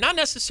actors, but not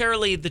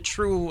necessarily the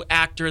true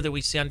actor that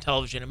we see on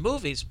television and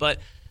movies.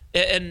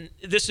 And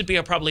this would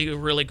be probably a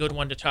really good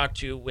one to talk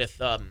to with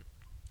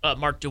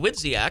Mark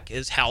Dawidziak,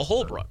 is Hal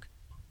Holbrook.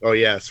 Oh,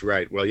 yes,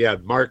 right. Well, yeah,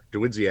 Mark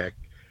Dawidziak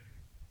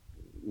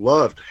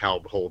loved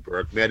Hal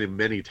Holbrook, met him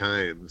many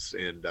times,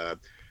 and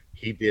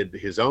he did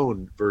his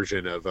own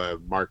version of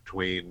Mark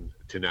Twain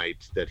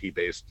Tonight that he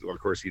based. Well,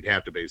 of course, he'd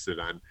have to base it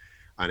on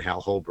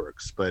Hal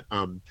Holbrook's, but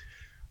Holbrook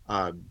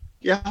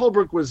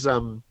was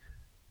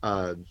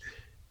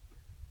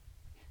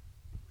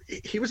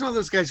he was one of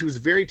those guys who was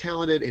very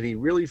talented, and he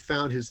really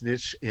found his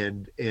niche,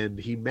 and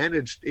he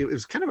managed. It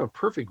was kind of a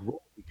perfect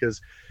role, because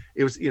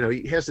it was,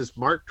 he has this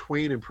Mark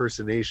Twain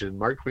impersonation,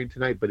 Mark Twain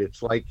Tonight, but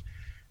it's like,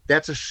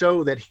 that's a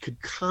show that he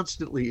could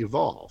constantly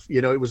evolve.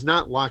 It was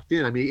not locked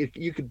in. I mean,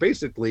 you could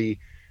basically,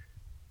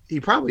 he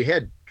probably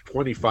had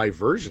 25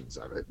 versions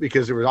of it,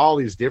 because there were all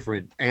these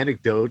different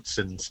anecdotes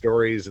and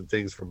stories and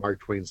things from Mark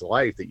Twain's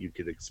life that you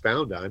could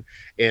expound on,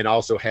 and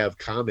also have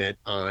comment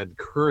on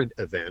current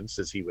events,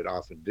 as he would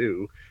often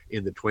do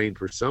in the Twain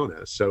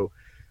persona. So,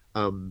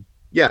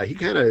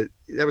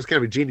 that was kind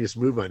of a genius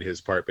move on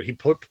his part, but he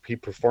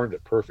performed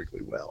it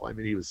perfectly well. I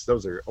mean,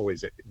 those are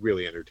always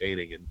really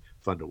entertaining and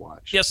fun to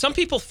watch. Yeah, some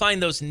people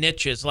find those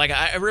niches. Like,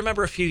 I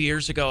remember a few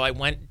years ago, I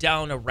went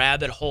down a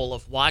rabbit hole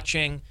of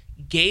watching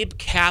Gabe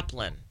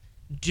Kaplan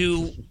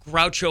do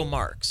Groucho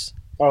Marx.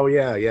 Oh,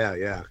 yeah.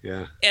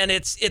 And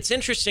it's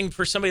interesting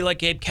for somebody like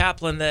Gabe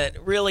Kaplan,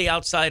 that really,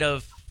 outside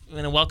of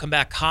Welcome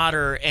Back,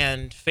 Kotter,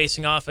 and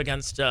facing off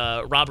against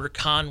Robert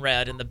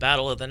Conrad in the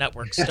Battle of the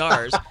Network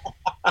Stars.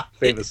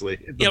 Famously.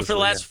 For the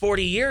last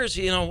 40 years,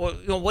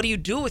 what do you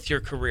do with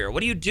your career?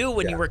 What do you do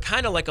when you were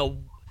kind of like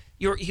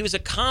he was a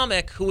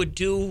comic who would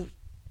do,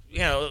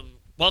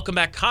 Welcome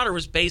Back, Kotter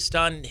was based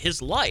on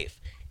his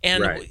life.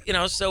 And,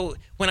 so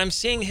when I'm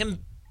seeing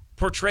him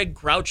portray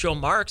Groucho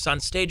Marx on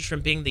stage,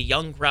 from being the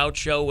young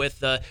Groucho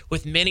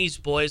with Minnie's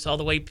Boys all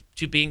the way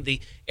to being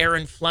the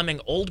Aaron Fleming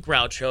old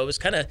Groucho, it was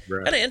kind of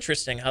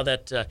interesting how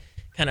that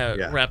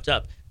wrapped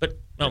up. But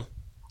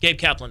Gabe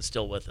Kaplan's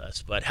still with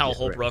us, but Hal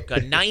Holbrook,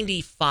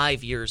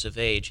 95 years of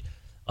age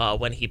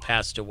when he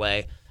passed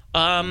away.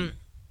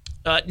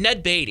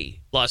 Ned Beatty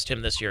lost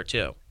him this year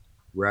too.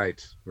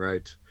 Right.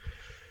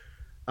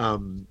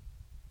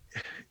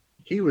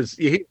 He was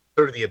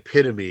sort of the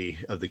epitome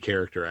of the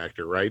character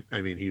actor, right?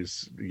 I mean,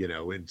 he's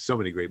in so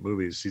many great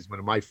movies. He's one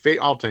of my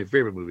all-time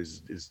favorite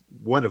movies.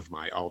 One of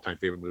my all-time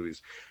favorite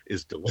movies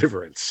is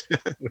Deliverance,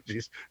 which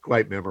is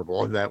quite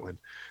memorable in that one.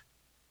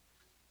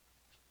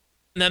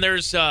 And then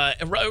there's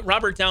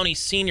Robert Downey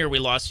Sr. We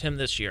lost him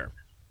this year.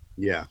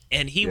 Yeah.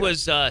 And he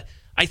was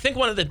I think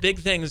one of the big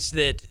things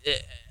that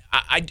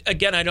I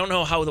don't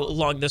know how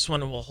long this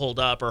one will hold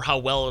up or how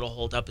well it'll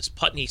hold up is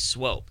Putney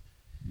Swope.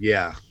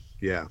 Yeah,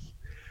 yeah,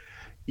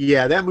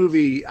 yeah. That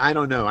movie, I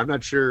don't know. I'm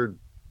not sure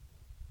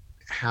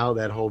how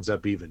that holds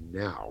up even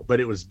now, but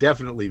it was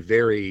definitely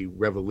very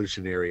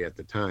revolutionary at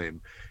the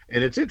time.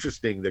 And it's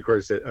interesting, of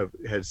course, of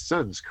his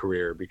son's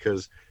career,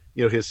 because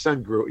his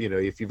son grew.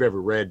 If you've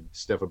ever read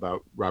stuff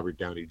about Robert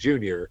Downey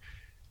Jr.,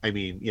 I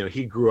mean,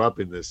 he grew up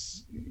in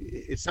this.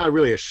 It's not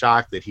really a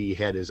shock that he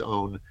had his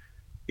own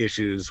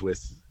issues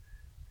with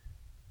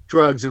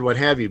drugs and what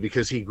have you,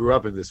 because he grew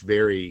up in this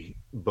very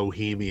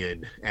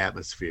bohemian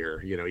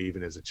atmosphere,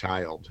 even as a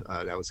child.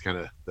 That was kind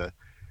of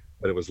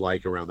what it was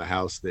like around the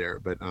house there.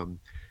 But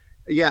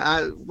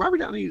Robert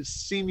Downey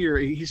Sr.,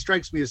 he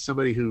strikes me as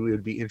somebody who it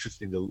would be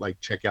interesting to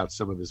check out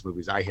some of his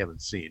movies I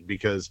haven't seen,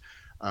 because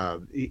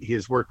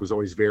his work was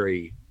always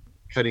very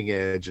cutting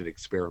edge and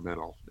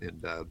experimental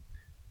and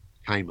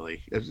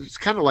timely. It's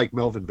kind of like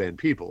Melvin Van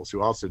Peebles,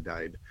 who also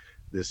died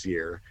this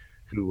year,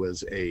 who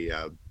was a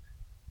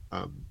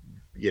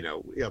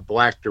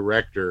black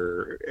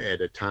director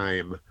at a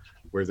time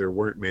where there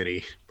weren't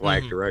many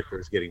black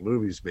directors getting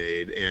movies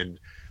made, and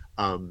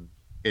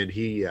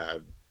he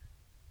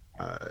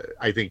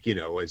I think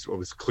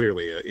was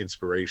clearly an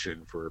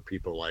inspiration for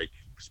people like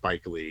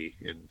Spike Lee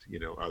and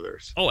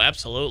others. Oh,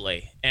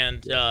 absolutely.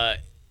 And well,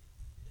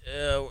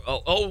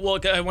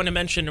 I want to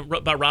mention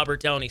about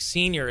Robert Downey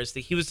Sr. is that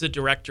he was the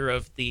director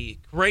of the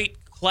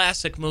great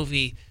classic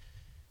movie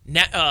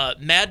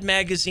Mad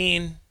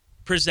Magazine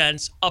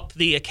Presents Up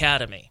the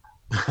Academy.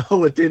 Oh,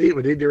 what did he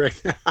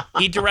direct?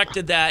 He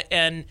directed that,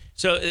 and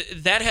so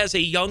that has a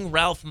young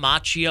Ralph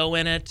Macchio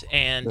in it,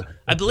 and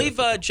I believe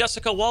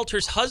Jessica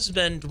Walter's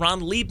husband,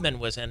 Ron Liebman,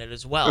 was in it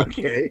as well.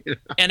 Okay.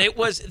 And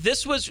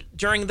this was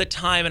during the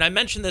time, and I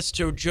mentioned this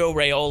to Joe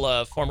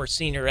Raiola, former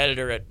senior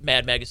editor at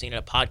Mad Magazine, in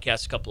a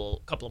podcast a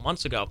couple of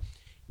months ago.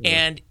 Yeah.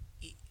 And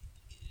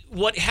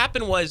what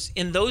happened was,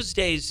 in those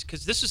days,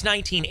 because this was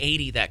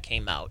 1980 that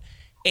came out,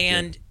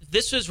 and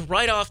this was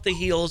right off the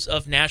heels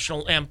of National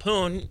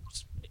Lampoon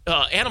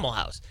Animal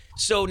House.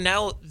 So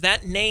now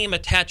that name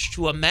attached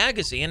to a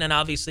magazine, and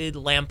obviously the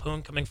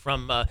Lampoon coming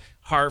from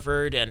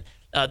Harvard, and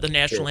the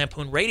National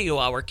Lampoon Radio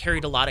Hour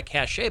carried a lot of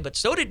cachet, but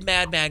so did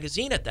Mad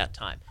Magazine at that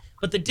time.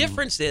 But the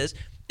difference is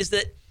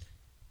that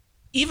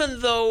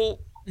even though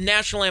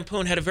National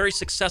Lampoon had a very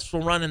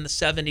successful run in the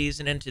 70s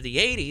and into the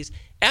 80s,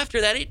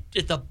 after that,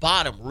 it the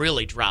bottom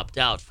really dropped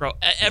out for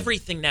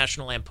everything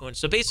National Lampoon.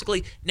 So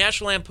basically,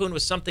 National Lampoon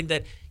was something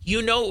that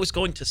it was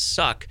going to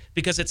suck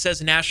because it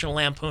says National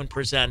Lampoon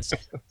Presents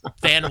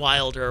Van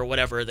Wilder or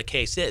whatever the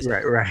case is.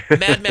 Right.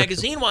 Mad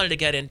Magazine wanted to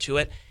get into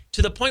it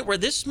to the point where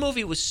this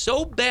movie was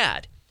so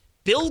bad,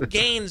 Bill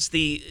Gaines,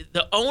 the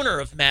owner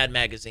of Mad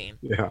Magazine,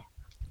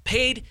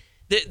 paid,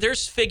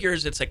 there's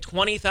figures, it's like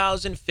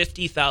 $20,000,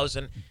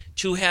 $50,000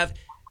 to have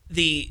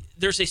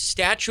there's a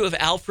statue of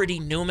Alfred E.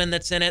 Newman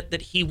that's in it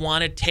that he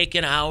wanted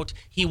taken out.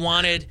 He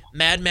wanted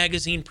Mad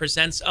Magazine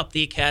Presents Up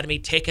the Academy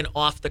taken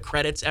off the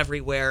credits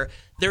everywhere.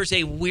 There's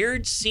a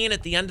weird scene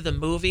at the end of the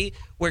movie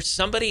where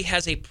somebody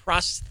has a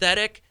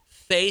prosthetic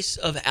face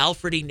of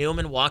Alfred E.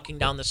 Newman walking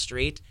down the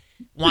street,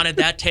 wanted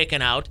that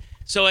taken out.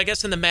 So I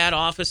guess in the Mad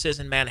offices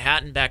in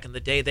Manhattan back in the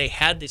day, they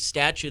had this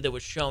statue that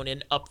was shown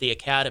in Up the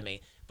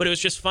Academy. But it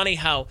was just funny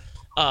how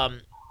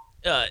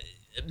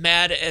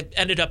Mad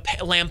ended up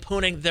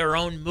lampooning their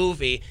own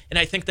movie, and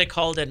I think they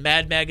called it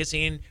Mad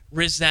Magazine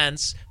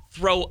Resents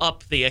Throw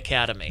Up the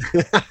Academy.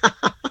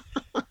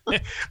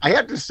 I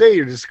have to say,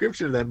 your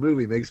description of that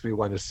movie makes me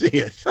want to see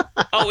it.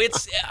 Oh,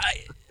 it's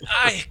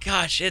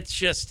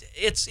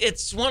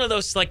it's one of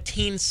those like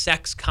teen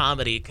sex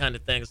comedy kind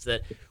of things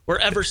that were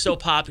ever so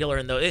popular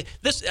in I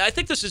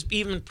think this is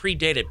even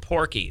predated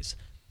Porky's.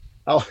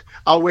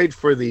 I'll wait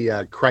for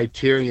the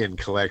Criterion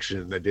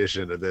Collection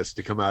edition of this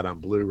to come out on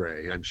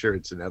Blu-ray. I'm sure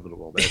it's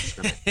inevitable.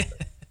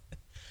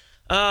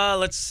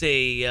 Let's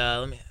see.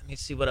 Let me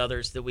see what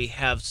others that we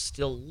have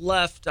still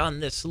left on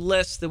this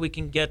list that we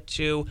can get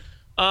to.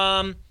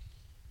 The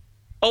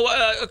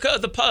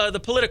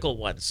political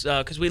ones,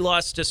 because we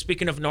lost.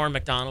 Speaking of Norm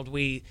Macdonald,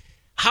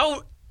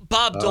 how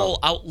Bob Dole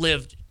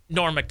outlived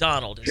Norm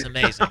Macdonald is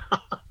amazing.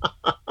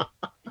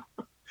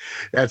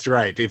 That's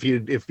right. If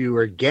you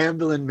were a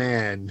gambling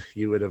man,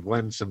 you would have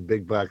won some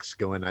big bucks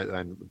going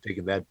on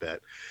taking that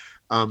bet.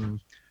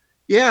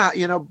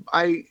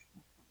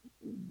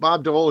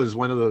 Bob Dole is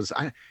one of those.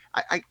 I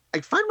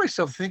find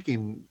myself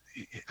thinking,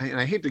 and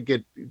I hate to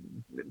get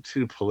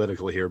too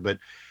political here, but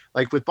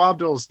like with Bob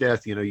Dole's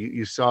death,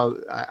 you saw.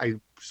 I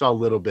saw a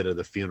little bit of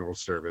the funeral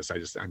service. I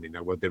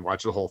didn't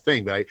watch the whole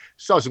thing, but I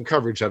saw some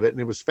coverage of it,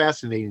 and it was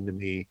fascinating to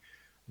me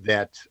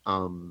that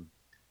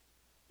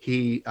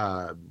he.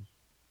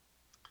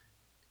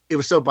 It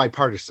was so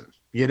bipartisan,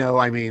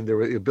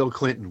 Bill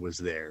Clinton was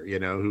there,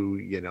 who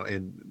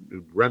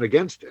and run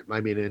against him.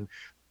 And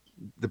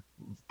the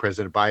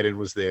President Biden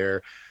was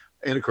there,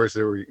 and of course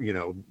there were,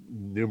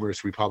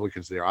 numerous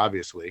Republicans there,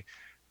 obviously.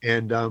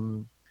 And,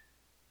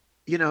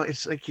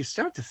 it's like you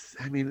start to,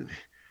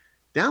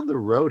 down the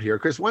road here,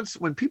 because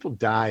when people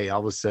die,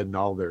 all of a sudden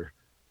all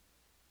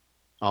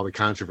the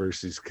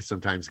controversies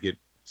sometimes get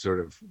sort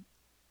of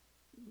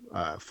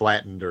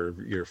flattened or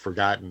you're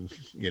forgotten,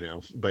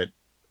 but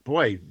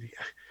boy,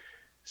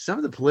 some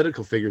of the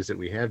political figures that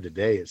we have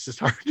today, it's just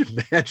hard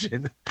to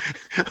imagine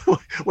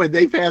when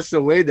they pass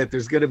away that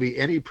there's going to be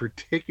any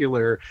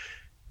particular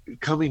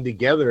coming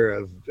together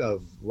of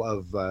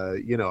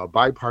a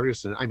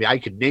bipartisan. I mean, I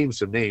could name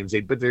some names,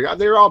 but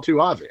they're all too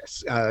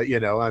obvious.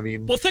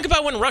 Well, think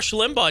about when Rush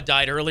Limbaugh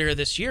died earlier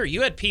this year.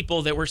 You had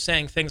people that were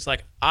saying things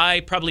like,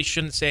 "I probably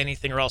shouldn't say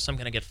anything, or else I'm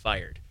going to get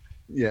fired."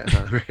 Yeah.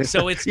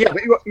 So it's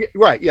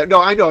right. Yeah.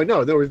 No, I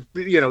know. There was,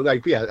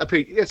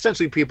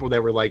 essentially people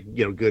that were like,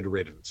 good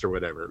riddance or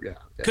whatever. Yeah.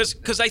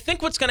 Because I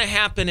think what's going to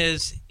happen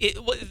is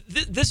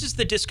this is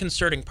the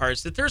disconcerting part,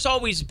 is that there's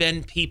always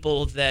been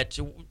people that,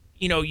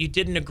 you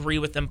didn't agree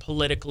with them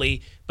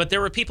politically, but there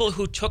were people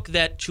who took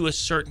that to a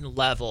certain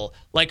level,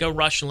 like a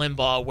Rush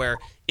Limbaugh, where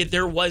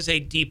there was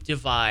a deep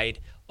divide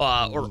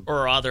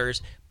or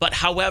others. But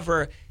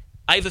however,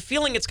 I have a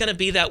feeling it's going to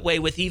be that way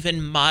with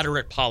even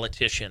moderate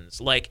politicians.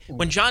 Like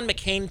when John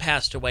McCain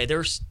passed away, there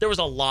was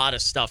a lot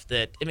of stuff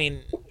that,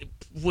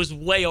 was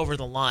way over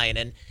the line.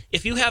 And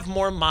if you have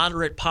more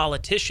moderate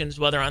politicians,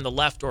 whether on the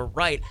left or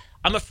right,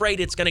 I'm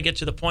afraid it's going to get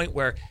to the point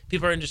where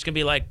people are just going to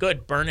be like,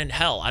 "Good, burn in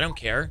hell. I don't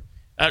care."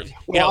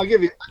 I'll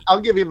give you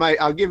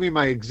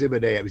my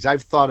exhibit A, because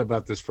I've thought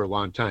about this for a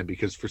long time,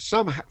 because for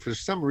some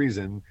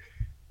reason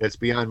that's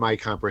beyond my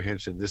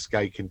comprehension, this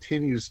guy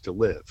continues to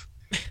live,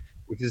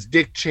 which is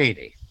Dick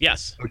Cheney.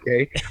 Yes.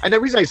 Okay. And the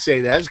reason I say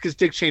that is because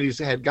Dick Cheney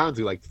had gone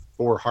through like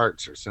 4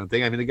 hearts or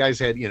something. I mean, the guy's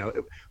had,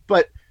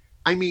 but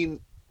I mean,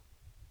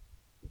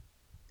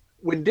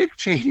 when Dick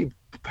Cheney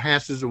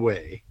passes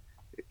away,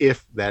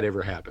 if that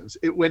ever happens,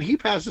 when he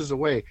passes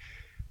away,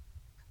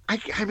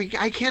 I mean,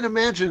 I can't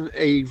imagine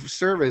a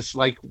service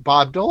like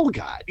Bob Dole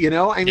got,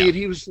 I mean,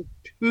 he was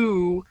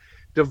too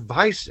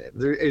divisive.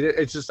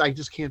 It's just, I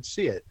just can't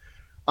see it.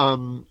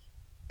 And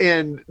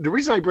the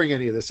reason I bring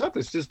any of this up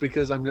is just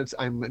because I'm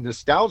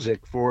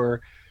nostalgic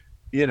for,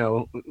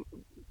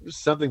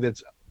 something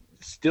that's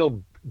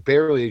still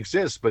barely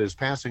exists, but is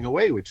passing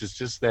away, which is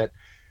just that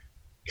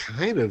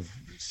kind of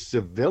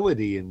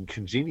civility and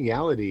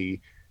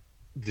congeniality,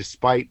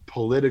 despite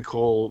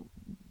political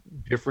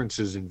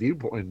differences and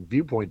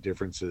viewpoint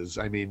differences.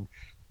 I mean,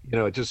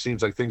 it just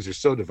seems like things are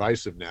so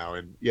divisive now.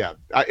 And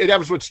that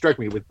was what struck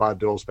me with Bob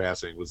Dole's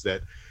passing, was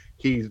that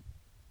he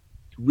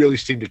really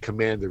seemed to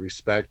command the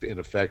respect and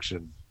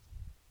affection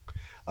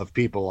of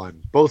people on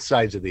both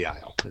sides of the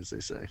aisle, as they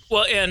say.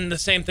 Well, and the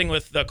same thing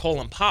with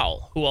Colin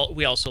Powell, who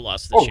we also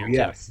lost this year. Oh,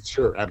 yes, too.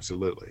 Sure,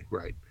 absolutely,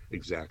 right,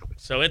 exactly.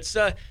 So it's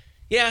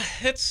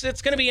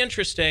it's going to be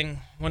interesting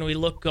when we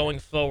look going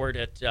forward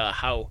at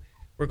how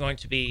we're going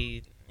to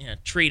be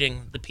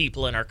treating the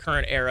people in our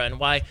current era, and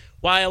why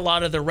a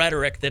lot of the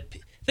rhetoric that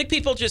I think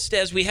people just,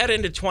 as we head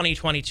into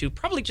 2022,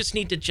 probably just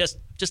need to just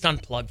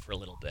unplug for a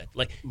little bit.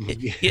 Like,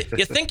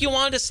 you think you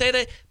wanted to say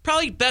that,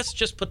 probably best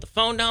just put the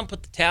phone down,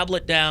 put the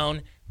tablet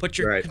down, put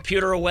your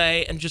computer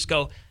away, and just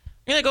go, I'm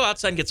going to go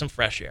outside and get some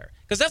fresh air.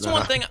 Because that's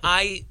one thing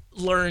I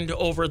learned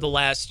over the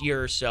last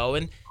year or so.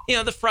 And,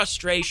 the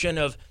frustration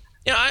of,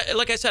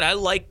 like I said, I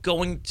like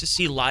going to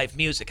see live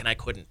music, and I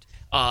couldn't.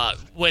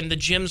 When the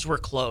gyms were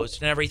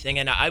closed and everything,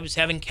 and I was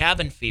having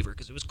cabin fever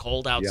because it was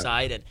cold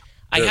outside, and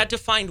I had to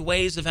find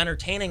ways of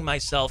entertaining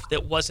myself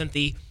that wasn't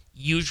the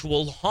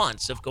usual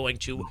haunts of going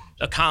to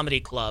a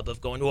comedy club,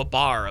 of going to a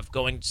bar, of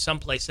going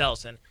someplace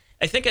else. And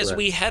I think as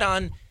we head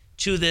on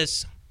to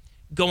this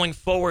going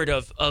forward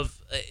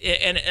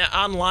and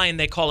online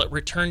they call it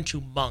return to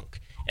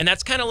monk. And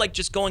that's kind of like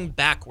just going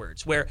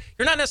backwards, where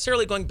you're not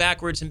necessarily going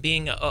backwards and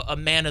being a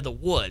man of the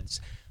woods,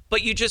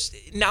 but you just,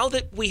 now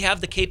that we have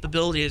the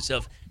capabilities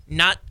of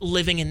not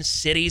living in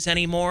cities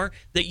anymore,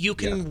 that you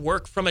can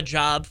work from a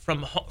job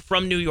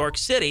from New York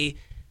City,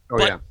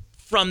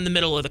 from the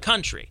middle of the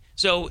country.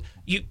 So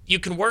you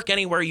can work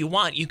anywhere you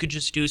want. You could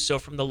just do so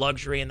from the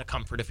luxury and the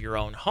comfort of your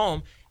own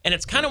home. And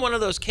it's kind of one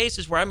of those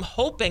cases where I'm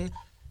hoping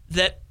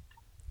that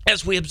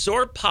as we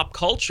absorb pop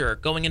culture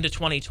going into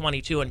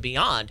 2022 and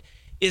beyond,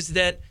 is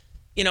that,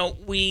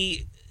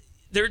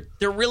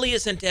 there really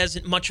isn't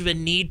as much of a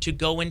need to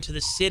go into the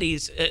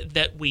cities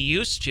that we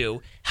used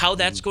to, how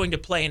that's going to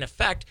play an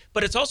effect,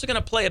 but it's also going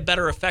to play a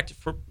better effect,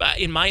 for,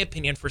 in my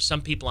opinion, for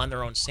some people on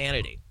their own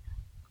sanity.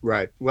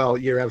 Right. Well,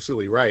 you're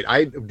absolutely right.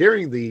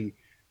 During the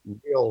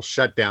real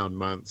shutdown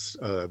months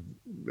of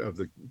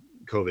the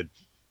COVID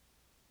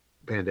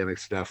pandemic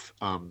stuff,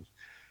 I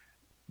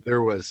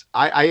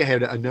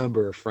had a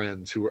number of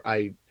friends who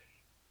I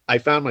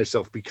found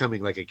myself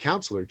becoming like a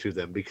counselor to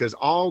them, because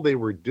all they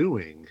were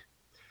doing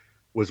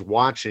was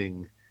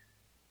watching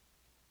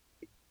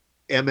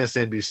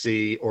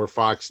MSNBC or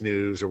Fox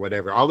News or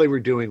whatever. All they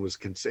were doing was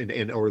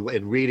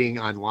and reading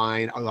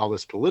online all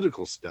this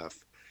political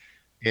stuff,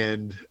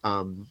 and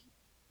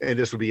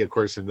this would be, of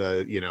course, in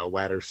the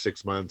latter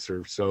 6 months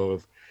or so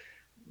of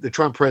the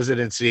Trump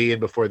presidency and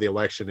before the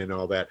election and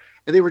all that.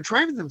 And they were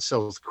driving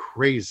themselves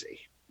crazy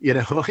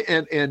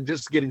and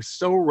just getting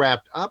so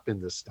wrapped up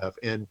in this stuff.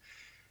 And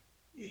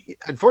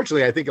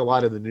unfortunately, I think a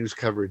lot of the news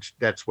coverage,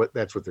 that's what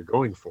they're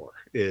going for,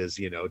 is,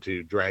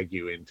 to drag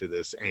you into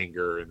this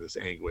anger and this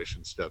anguish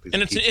and stuff.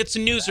 And it's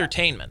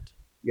news-ertainment.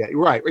 Yeah,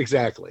 right,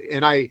 exactly.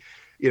 And I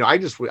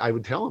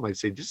would tell them, I'd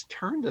say, just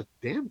turn the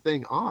damn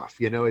thing off.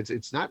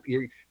 It's not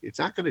going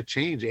to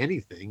change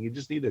anything. You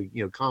just need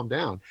to, calm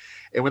down.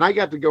 And when I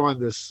got to go on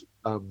this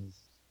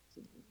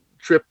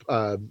trip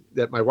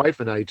that my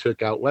wife and I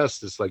took out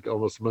west, this like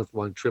almost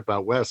month-long trip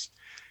out west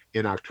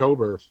in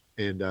October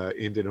and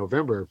into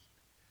November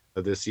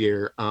of this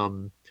year,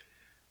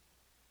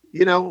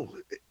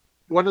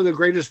 one of the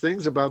greatest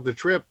things about the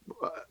trip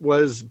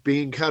was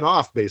being cut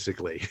off,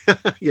 basically.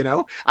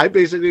 I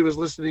basically was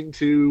listening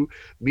to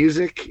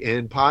music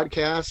and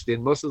podcast,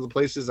 and most of the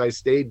places I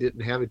stayed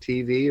didn't have a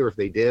TV, or if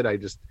they did, I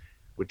just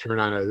would turn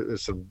on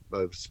some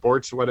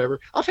sports or whatever.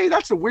 I'll tell you,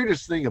 that's the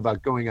weirdest thing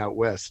about going out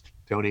west,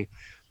 Tony,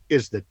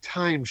 is the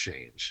time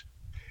change.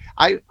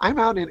 I'm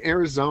out in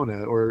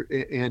Arizona,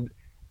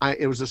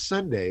 it was a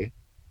Sunday,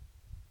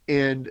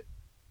 and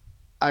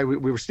we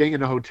were staying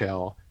in a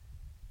hotel,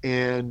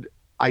 and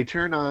I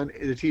turn on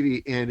the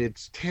TV and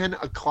it's 10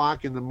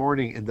 o'clock in the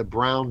morning and the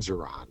Browns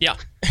are on. Yeah.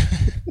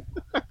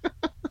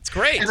 It's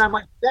great. And I'm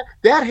like,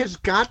 that has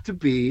got to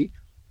be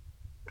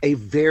a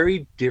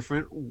very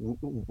different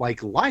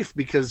life,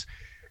 because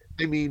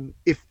I mean,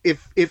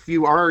 if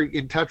you are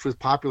in touch with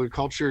popular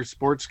culture,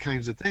 sports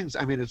kinds of things,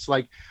 I mean, it's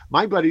like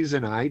my buddies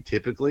and I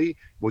typically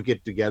would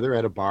get together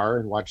at a bar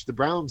and watch the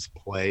Browns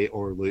play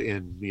or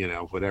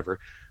whatever,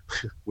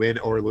 win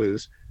or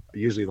lose,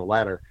 usually the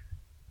latter,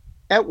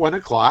 at 1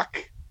 o'clock,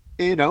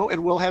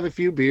 and we'll have a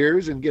few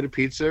beers and get a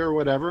pizza or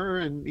whatever.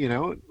 And,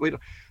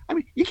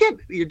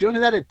 you're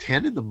doing that at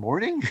 10 in the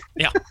morning.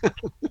 Yeah.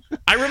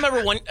 I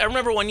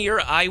remember one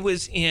year I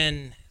was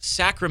in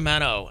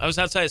Sacramento. I was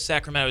outside of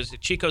Sacramento. It was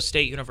at Chico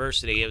State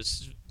University.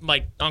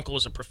 My uncle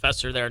was a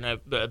professor there, and I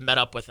met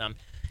up with him.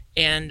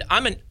 And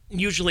I'm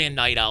usually a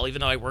night owl,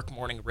 even though I work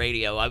morning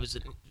radio. I was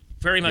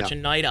very much a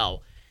night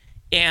owl.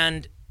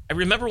 And I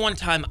remember one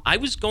time I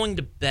was going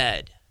to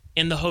bed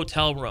in the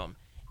hotel room,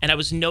 and I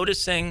was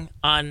noticing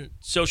on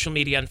social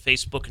media, on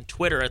Facebook and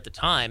Twitter at the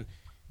time,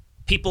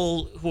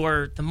 people who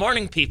are the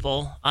morning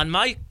people on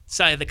my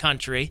side of the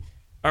country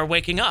are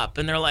waking up,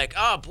 and they're like,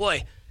 oh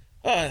boy,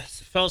 I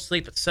fell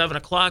asleep at 7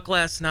 o'clock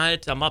last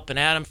night. I'm up and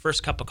at 'em,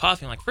 first cup of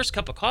coffee. I'm like, first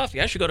cup of coffee?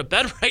 I should go to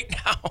bed right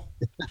now.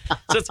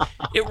 So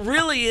it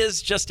really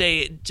is just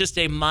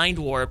a mind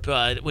warp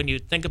when you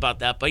think about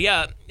that. But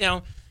yeah,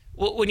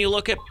 when you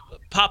look at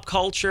pop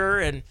culture,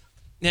 and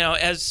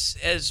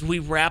as we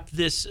wrap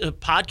this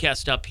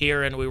podcast up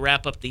here and we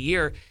wrap up the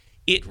year,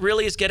 it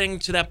really is getting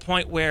to that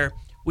point where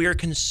we are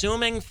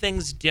consuming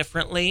things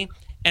differently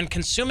and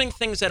consuming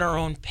things at our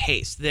own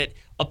pace, that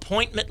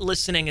appointment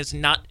listening is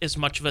not as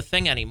much of a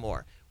thing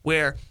anymore,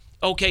 where,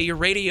 okay, your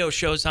radio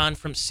show's on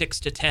from 6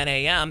 to 10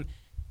 a.m.,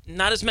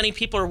 not as many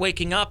people are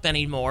waking up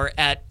anymore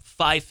at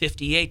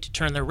 5:58 to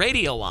turn their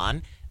radio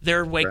on.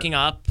 They're waking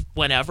up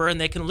whenever,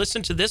 and they can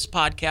listen to this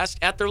podcast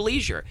at their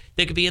leisure.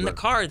 They could be in the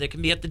car. They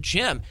can be at the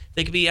gym.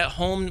 They could be at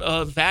home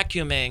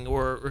vacuuming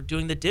or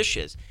doing the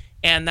dishes.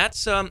 And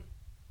that's, for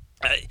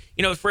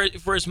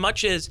as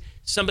much as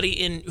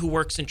somebody who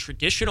works in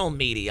traditional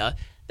media,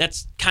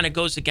 that's kind of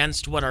goes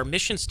against what our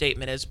mission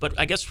statement is. But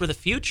I guess for the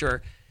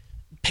future,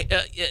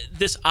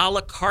 this a la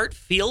carte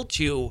feel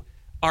to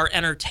our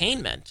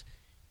entertainment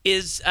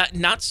is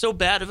not so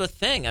bad of a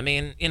thing. I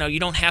mean, you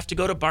don't have to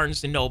go to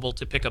Barnes & Noble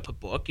to pick up a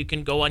book. You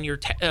can go on your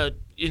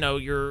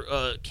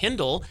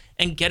Kindle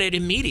and get it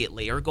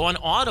immediately, or go on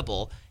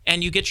Audible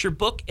and you get your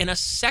book in a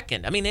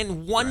second. I mean,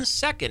 in 1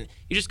 second,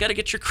 you just got to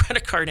get your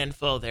credit card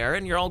info there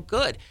and you're all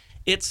good.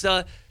 It's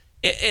a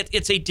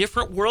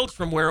different world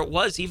from where it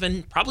was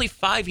even probably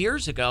 5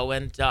 years ago.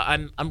 And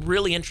I'm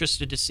really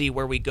interested to see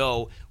where we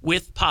go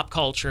with pop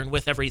culture and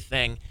with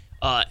everything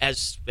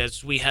as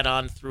we head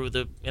on through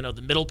the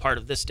middle part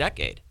of this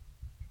decade.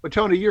 Well,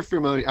 Tony, you're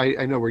familiar.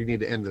 I know we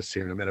need to end this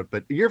here in a minute,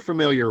 but you're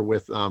familiar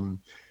with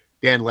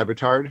Dan Le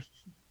Batard.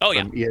 Oh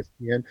yeah, from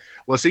ESPN.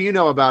 Well,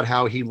 so about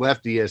how he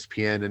left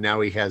ESPN and now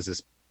he has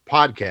this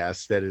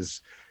podcast that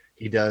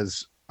he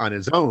does on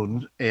his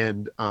own,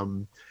 and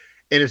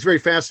it's very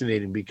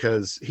fascinating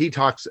because he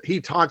talks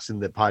in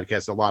the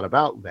podcast a lot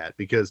about that,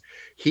 because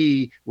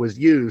he was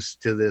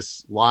used to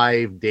this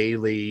live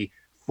daily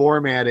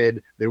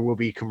formatted. There will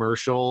be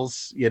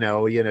commercials, you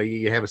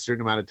have a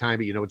certain amount of time,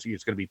 but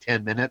it's going to be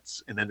 10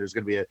 minutes and then there's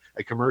going to be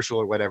a commercial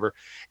or whatever.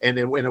 And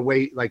then in a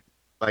way, like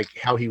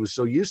how he was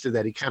so used to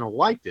that, he kind of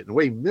liked it. In a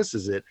way, he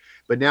misses it,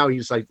 but now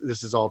he's like,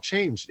 this has all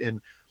changed.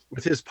 And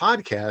with his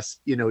podcast,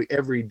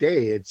 every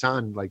day it's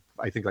on,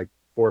 I think 4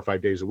 or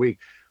 5 days a week,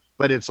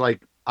 but it's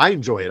like, I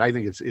enjoy it. I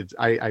think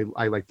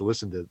I like to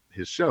listen to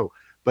his show,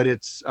 but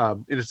it's a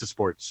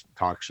sports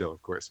talk show,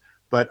 of course,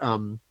 but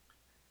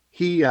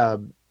he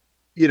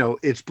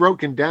it's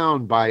broken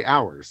down by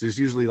hours. There's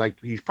usually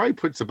he probably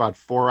puts about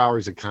 4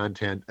 hours of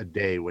content a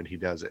day when he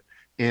does it.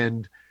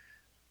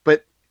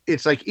 But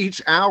it's like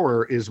each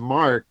hour is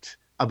marked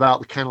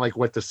about kind of like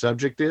what the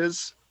subject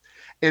is.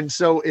 And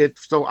so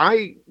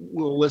I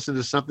will listen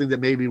to something that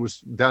maybe was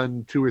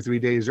done 2 or 3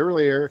 days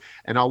earlier,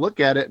 and I'll look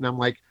at it and I'm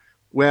like,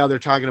 well, they're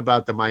talking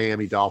about the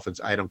Miami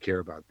Dolphins. I don't care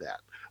about that.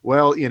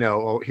 Well,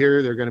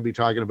 here they're going to be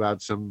talking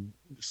about some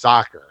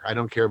soccer. I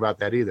don't care about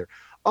that either.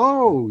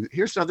 Oh,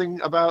 here's something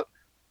about,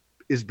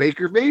 is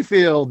Baker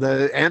Mayfield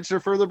the answer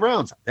for the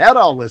Browns? That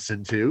I'll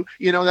listen to.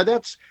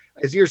 That's,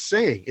 as you're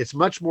saying, it's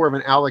much more of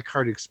an a la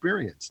carte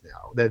experience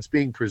now that's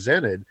being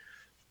presented.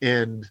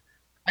 And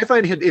I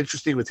find it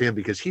interesting with him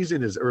because he's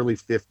in his early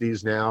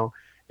 50s now.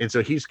 And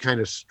so he's kind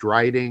of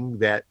striding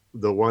the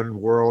one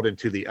world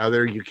into the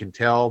other. You can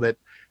tell that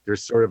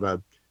there's sort of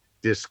a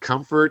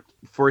discomfort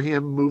for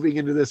him moving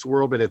into this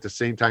world, but at the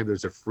same time,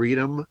 there's a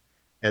freedom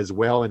as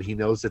well. And he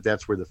knows that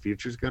that's where the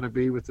future is going to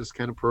be with this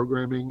kind of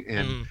programming.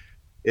 And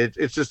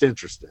it's just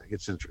interesting.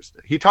 It's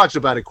interesting. He talks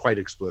about it quite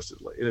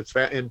explicitly,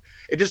 and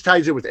it just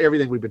ties in with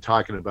everything we've been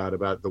talking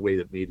about the way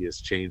that media is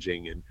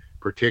changing. And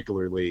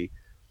particularly,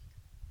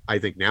 I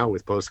think now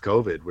with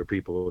post-COVID, where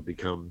people have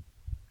become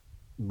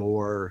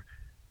more,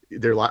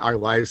 our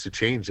lives have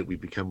changed, that we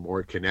become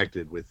more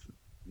connected with,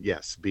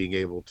 yes, being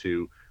able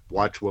to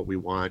watch what we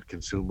want,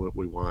 consume what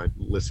we want,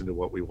 listen to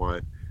what we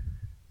want,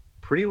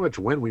 pretty much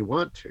when we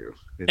want to.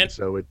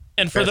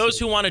 And for those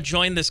who want to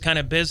join this kind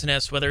of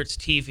business, whether it's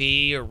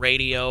TV or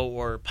radio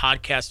or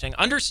podcasting,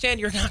 understand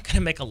you're not going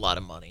to make a lot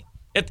of money.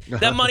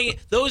 That money,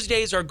 those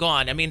days are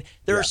gone. I mean,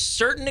 there are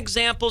certain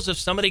examples of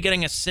somebody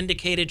getting a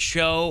syndicated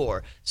show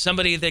or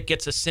somebody that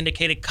gets a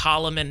syndicated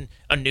column in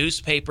a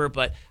newspaper,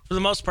 but for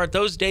the most part,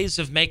 those days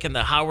of making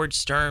the Howard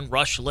Stern,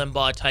 Rush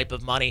Limbaugh type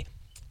of money,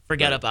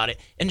 forget about it.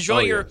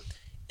 Enjoy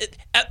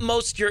at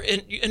most,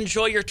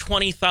 enjoy your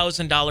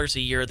 $20,000 a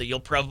year that you'll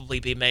probably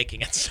be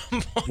making at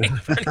some point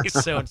pretty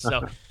soon.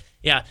 So,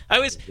 yeah,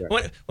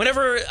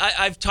 whenever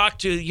I've talked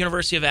to the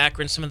University of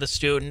Akron, some of the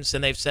students,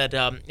 and they've said,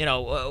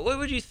 what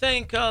would you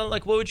think?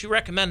 What would you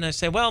recommend? And I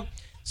say, well,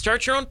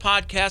 start your own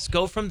podcast,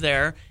 go from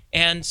there,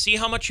 and see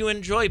how much you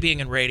enjoy being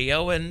in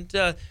radio. And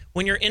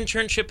when your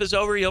internship is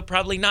over, you'll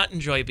probably not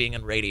enjoy being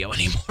in radio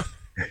anymore.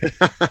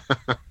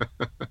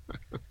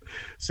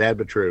 Sad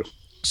but true.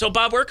 So,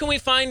 Bob, where can we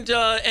find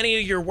any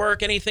of your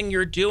work, anything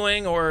you're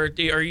doing, or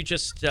are you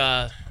just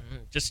having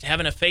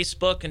a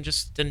Facebook and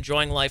just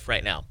enjoying life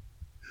right now?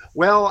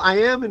 Well, I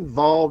am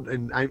involved,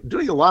 and I'm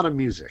doing a lot of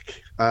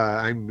music.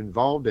 I'm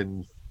involved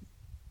in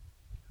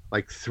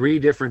like 3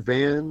 different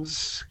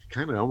bands,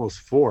 kind of almost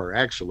 4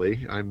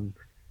 actually. I'm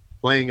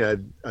playing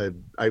in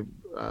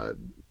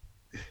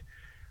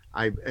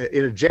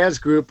a jazz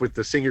group with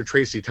the singer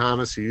Tracy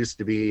Thomas, who used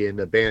to be in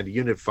the band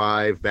Unit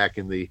 5 back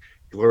in the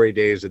glory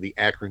days of the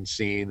Akron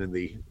scene in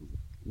the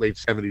late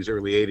 70s,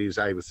 early 80s.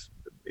 I was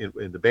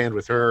in the band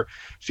with her.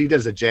 She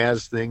does a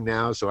jazz thing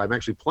now, so I'm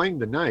actually playing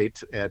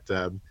tonight at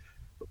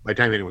by the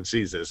time anyone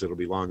sees this, it'll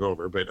be long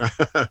over, but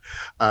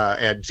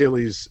at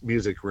Jilly's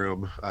Music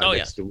Room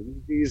next to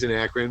Lindy's in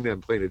Akron.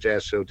 I'm playing a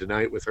jazz show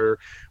tonight with her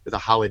with a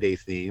holiday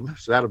theme,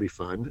 so that'll be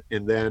fun.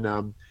 And then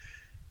I'm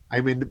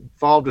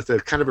involved with a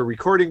kind of a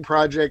recording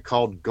project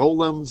called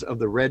Golems of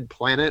the Red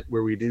Planet,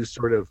 where we do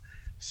sort of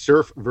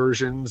surf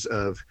versions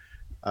of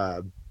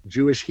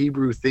Jewish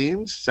Hebrew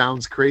themes.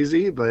 Sounds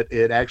crazy, but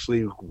it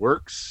actually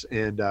works.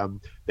 And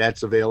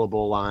that's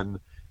available on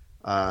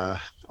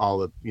all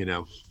the,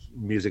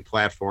 music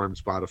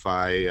platforms,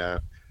 Spotify,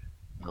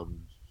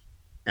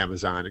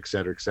 Amazon, et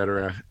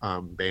cetera,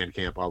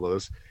 Bandcamp, all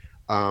those.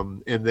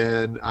 And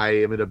then I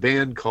am in a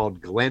band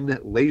called Glen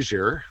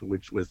Leisure,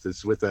 which with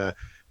a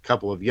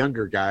couple of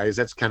younger guys.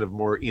 That's kind of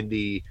more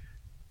indie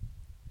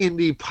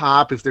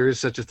pop, if there is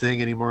such a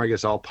thing anymore. I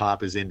guess all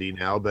pop is indie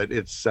now, but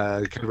it's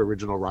kind of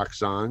original rock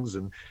songs.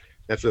 And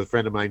that's with a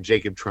friend of mine,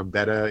 Jacob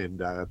Trombetta,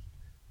 and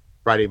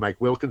Friday Mike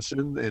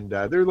Wilkinson, and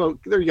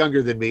they're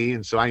younger than me,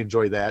 and so I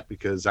enjoy that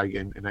because I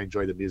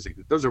enjoy the music.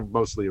 Those are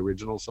mostly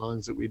original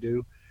songs that we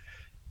do.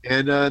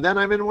 And then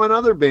I'm in one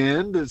other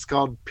band. It's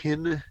called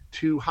Pin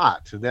Too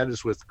Hot, and that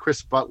is with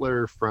Chris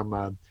Butler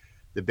from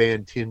the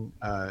band Tin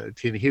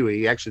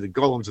Huey. Actually, the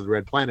Golems of the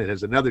Red Planet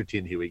has another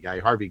Tin Huey guy,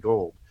 Harvey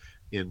Gold,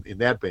 in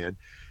that band.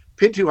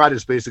 Pin Too Hot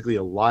is basically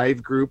a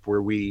live group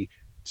where we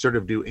sort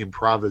of do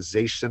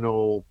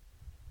improvisational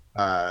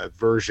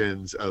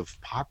versions of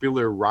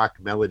popular rock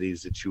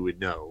melodies that you would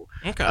know.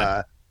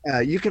 Okay.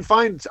 You can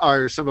find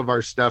some of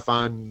our stuff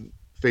on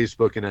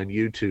Facebook and on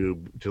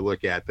YouTube to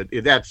look at, but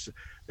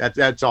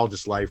that's all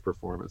just live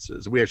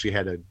performances. We actually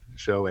had a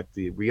show at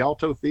the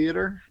Rialto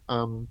Theater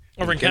over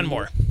in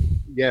Kenmore.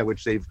 Yeah,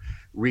 which they've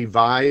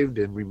revived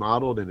and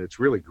remodeled, and it's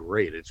really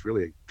great. It's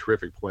really a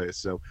terrific place.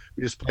 So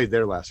we just played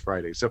there last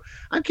Friday. So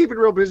I'm keeping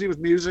real busy with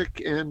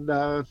music, and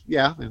and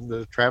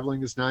the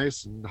traveling is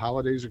nice, and the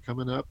holidays are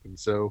coming up, and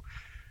so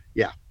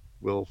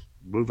we'll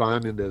move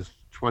on into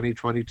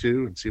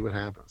 2022 and see what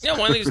happens. Yeah,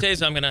 one of these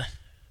days I'm gonna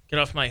get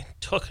off my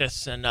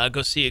tuchus and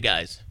go see you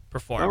guys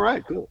perform. All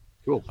right, cool.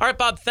 All right,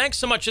 Bob, thanks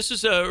so much. This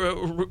is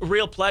a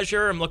real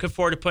pleasure. I'm looking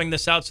forward to putting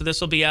this out. So this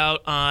will be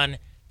out on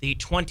the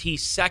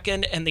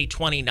 22nd and the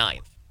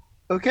 29th.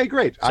 Okay,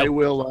 great. So, I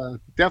will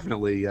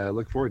definitely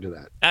look forward to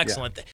that. Excellent. Yeah.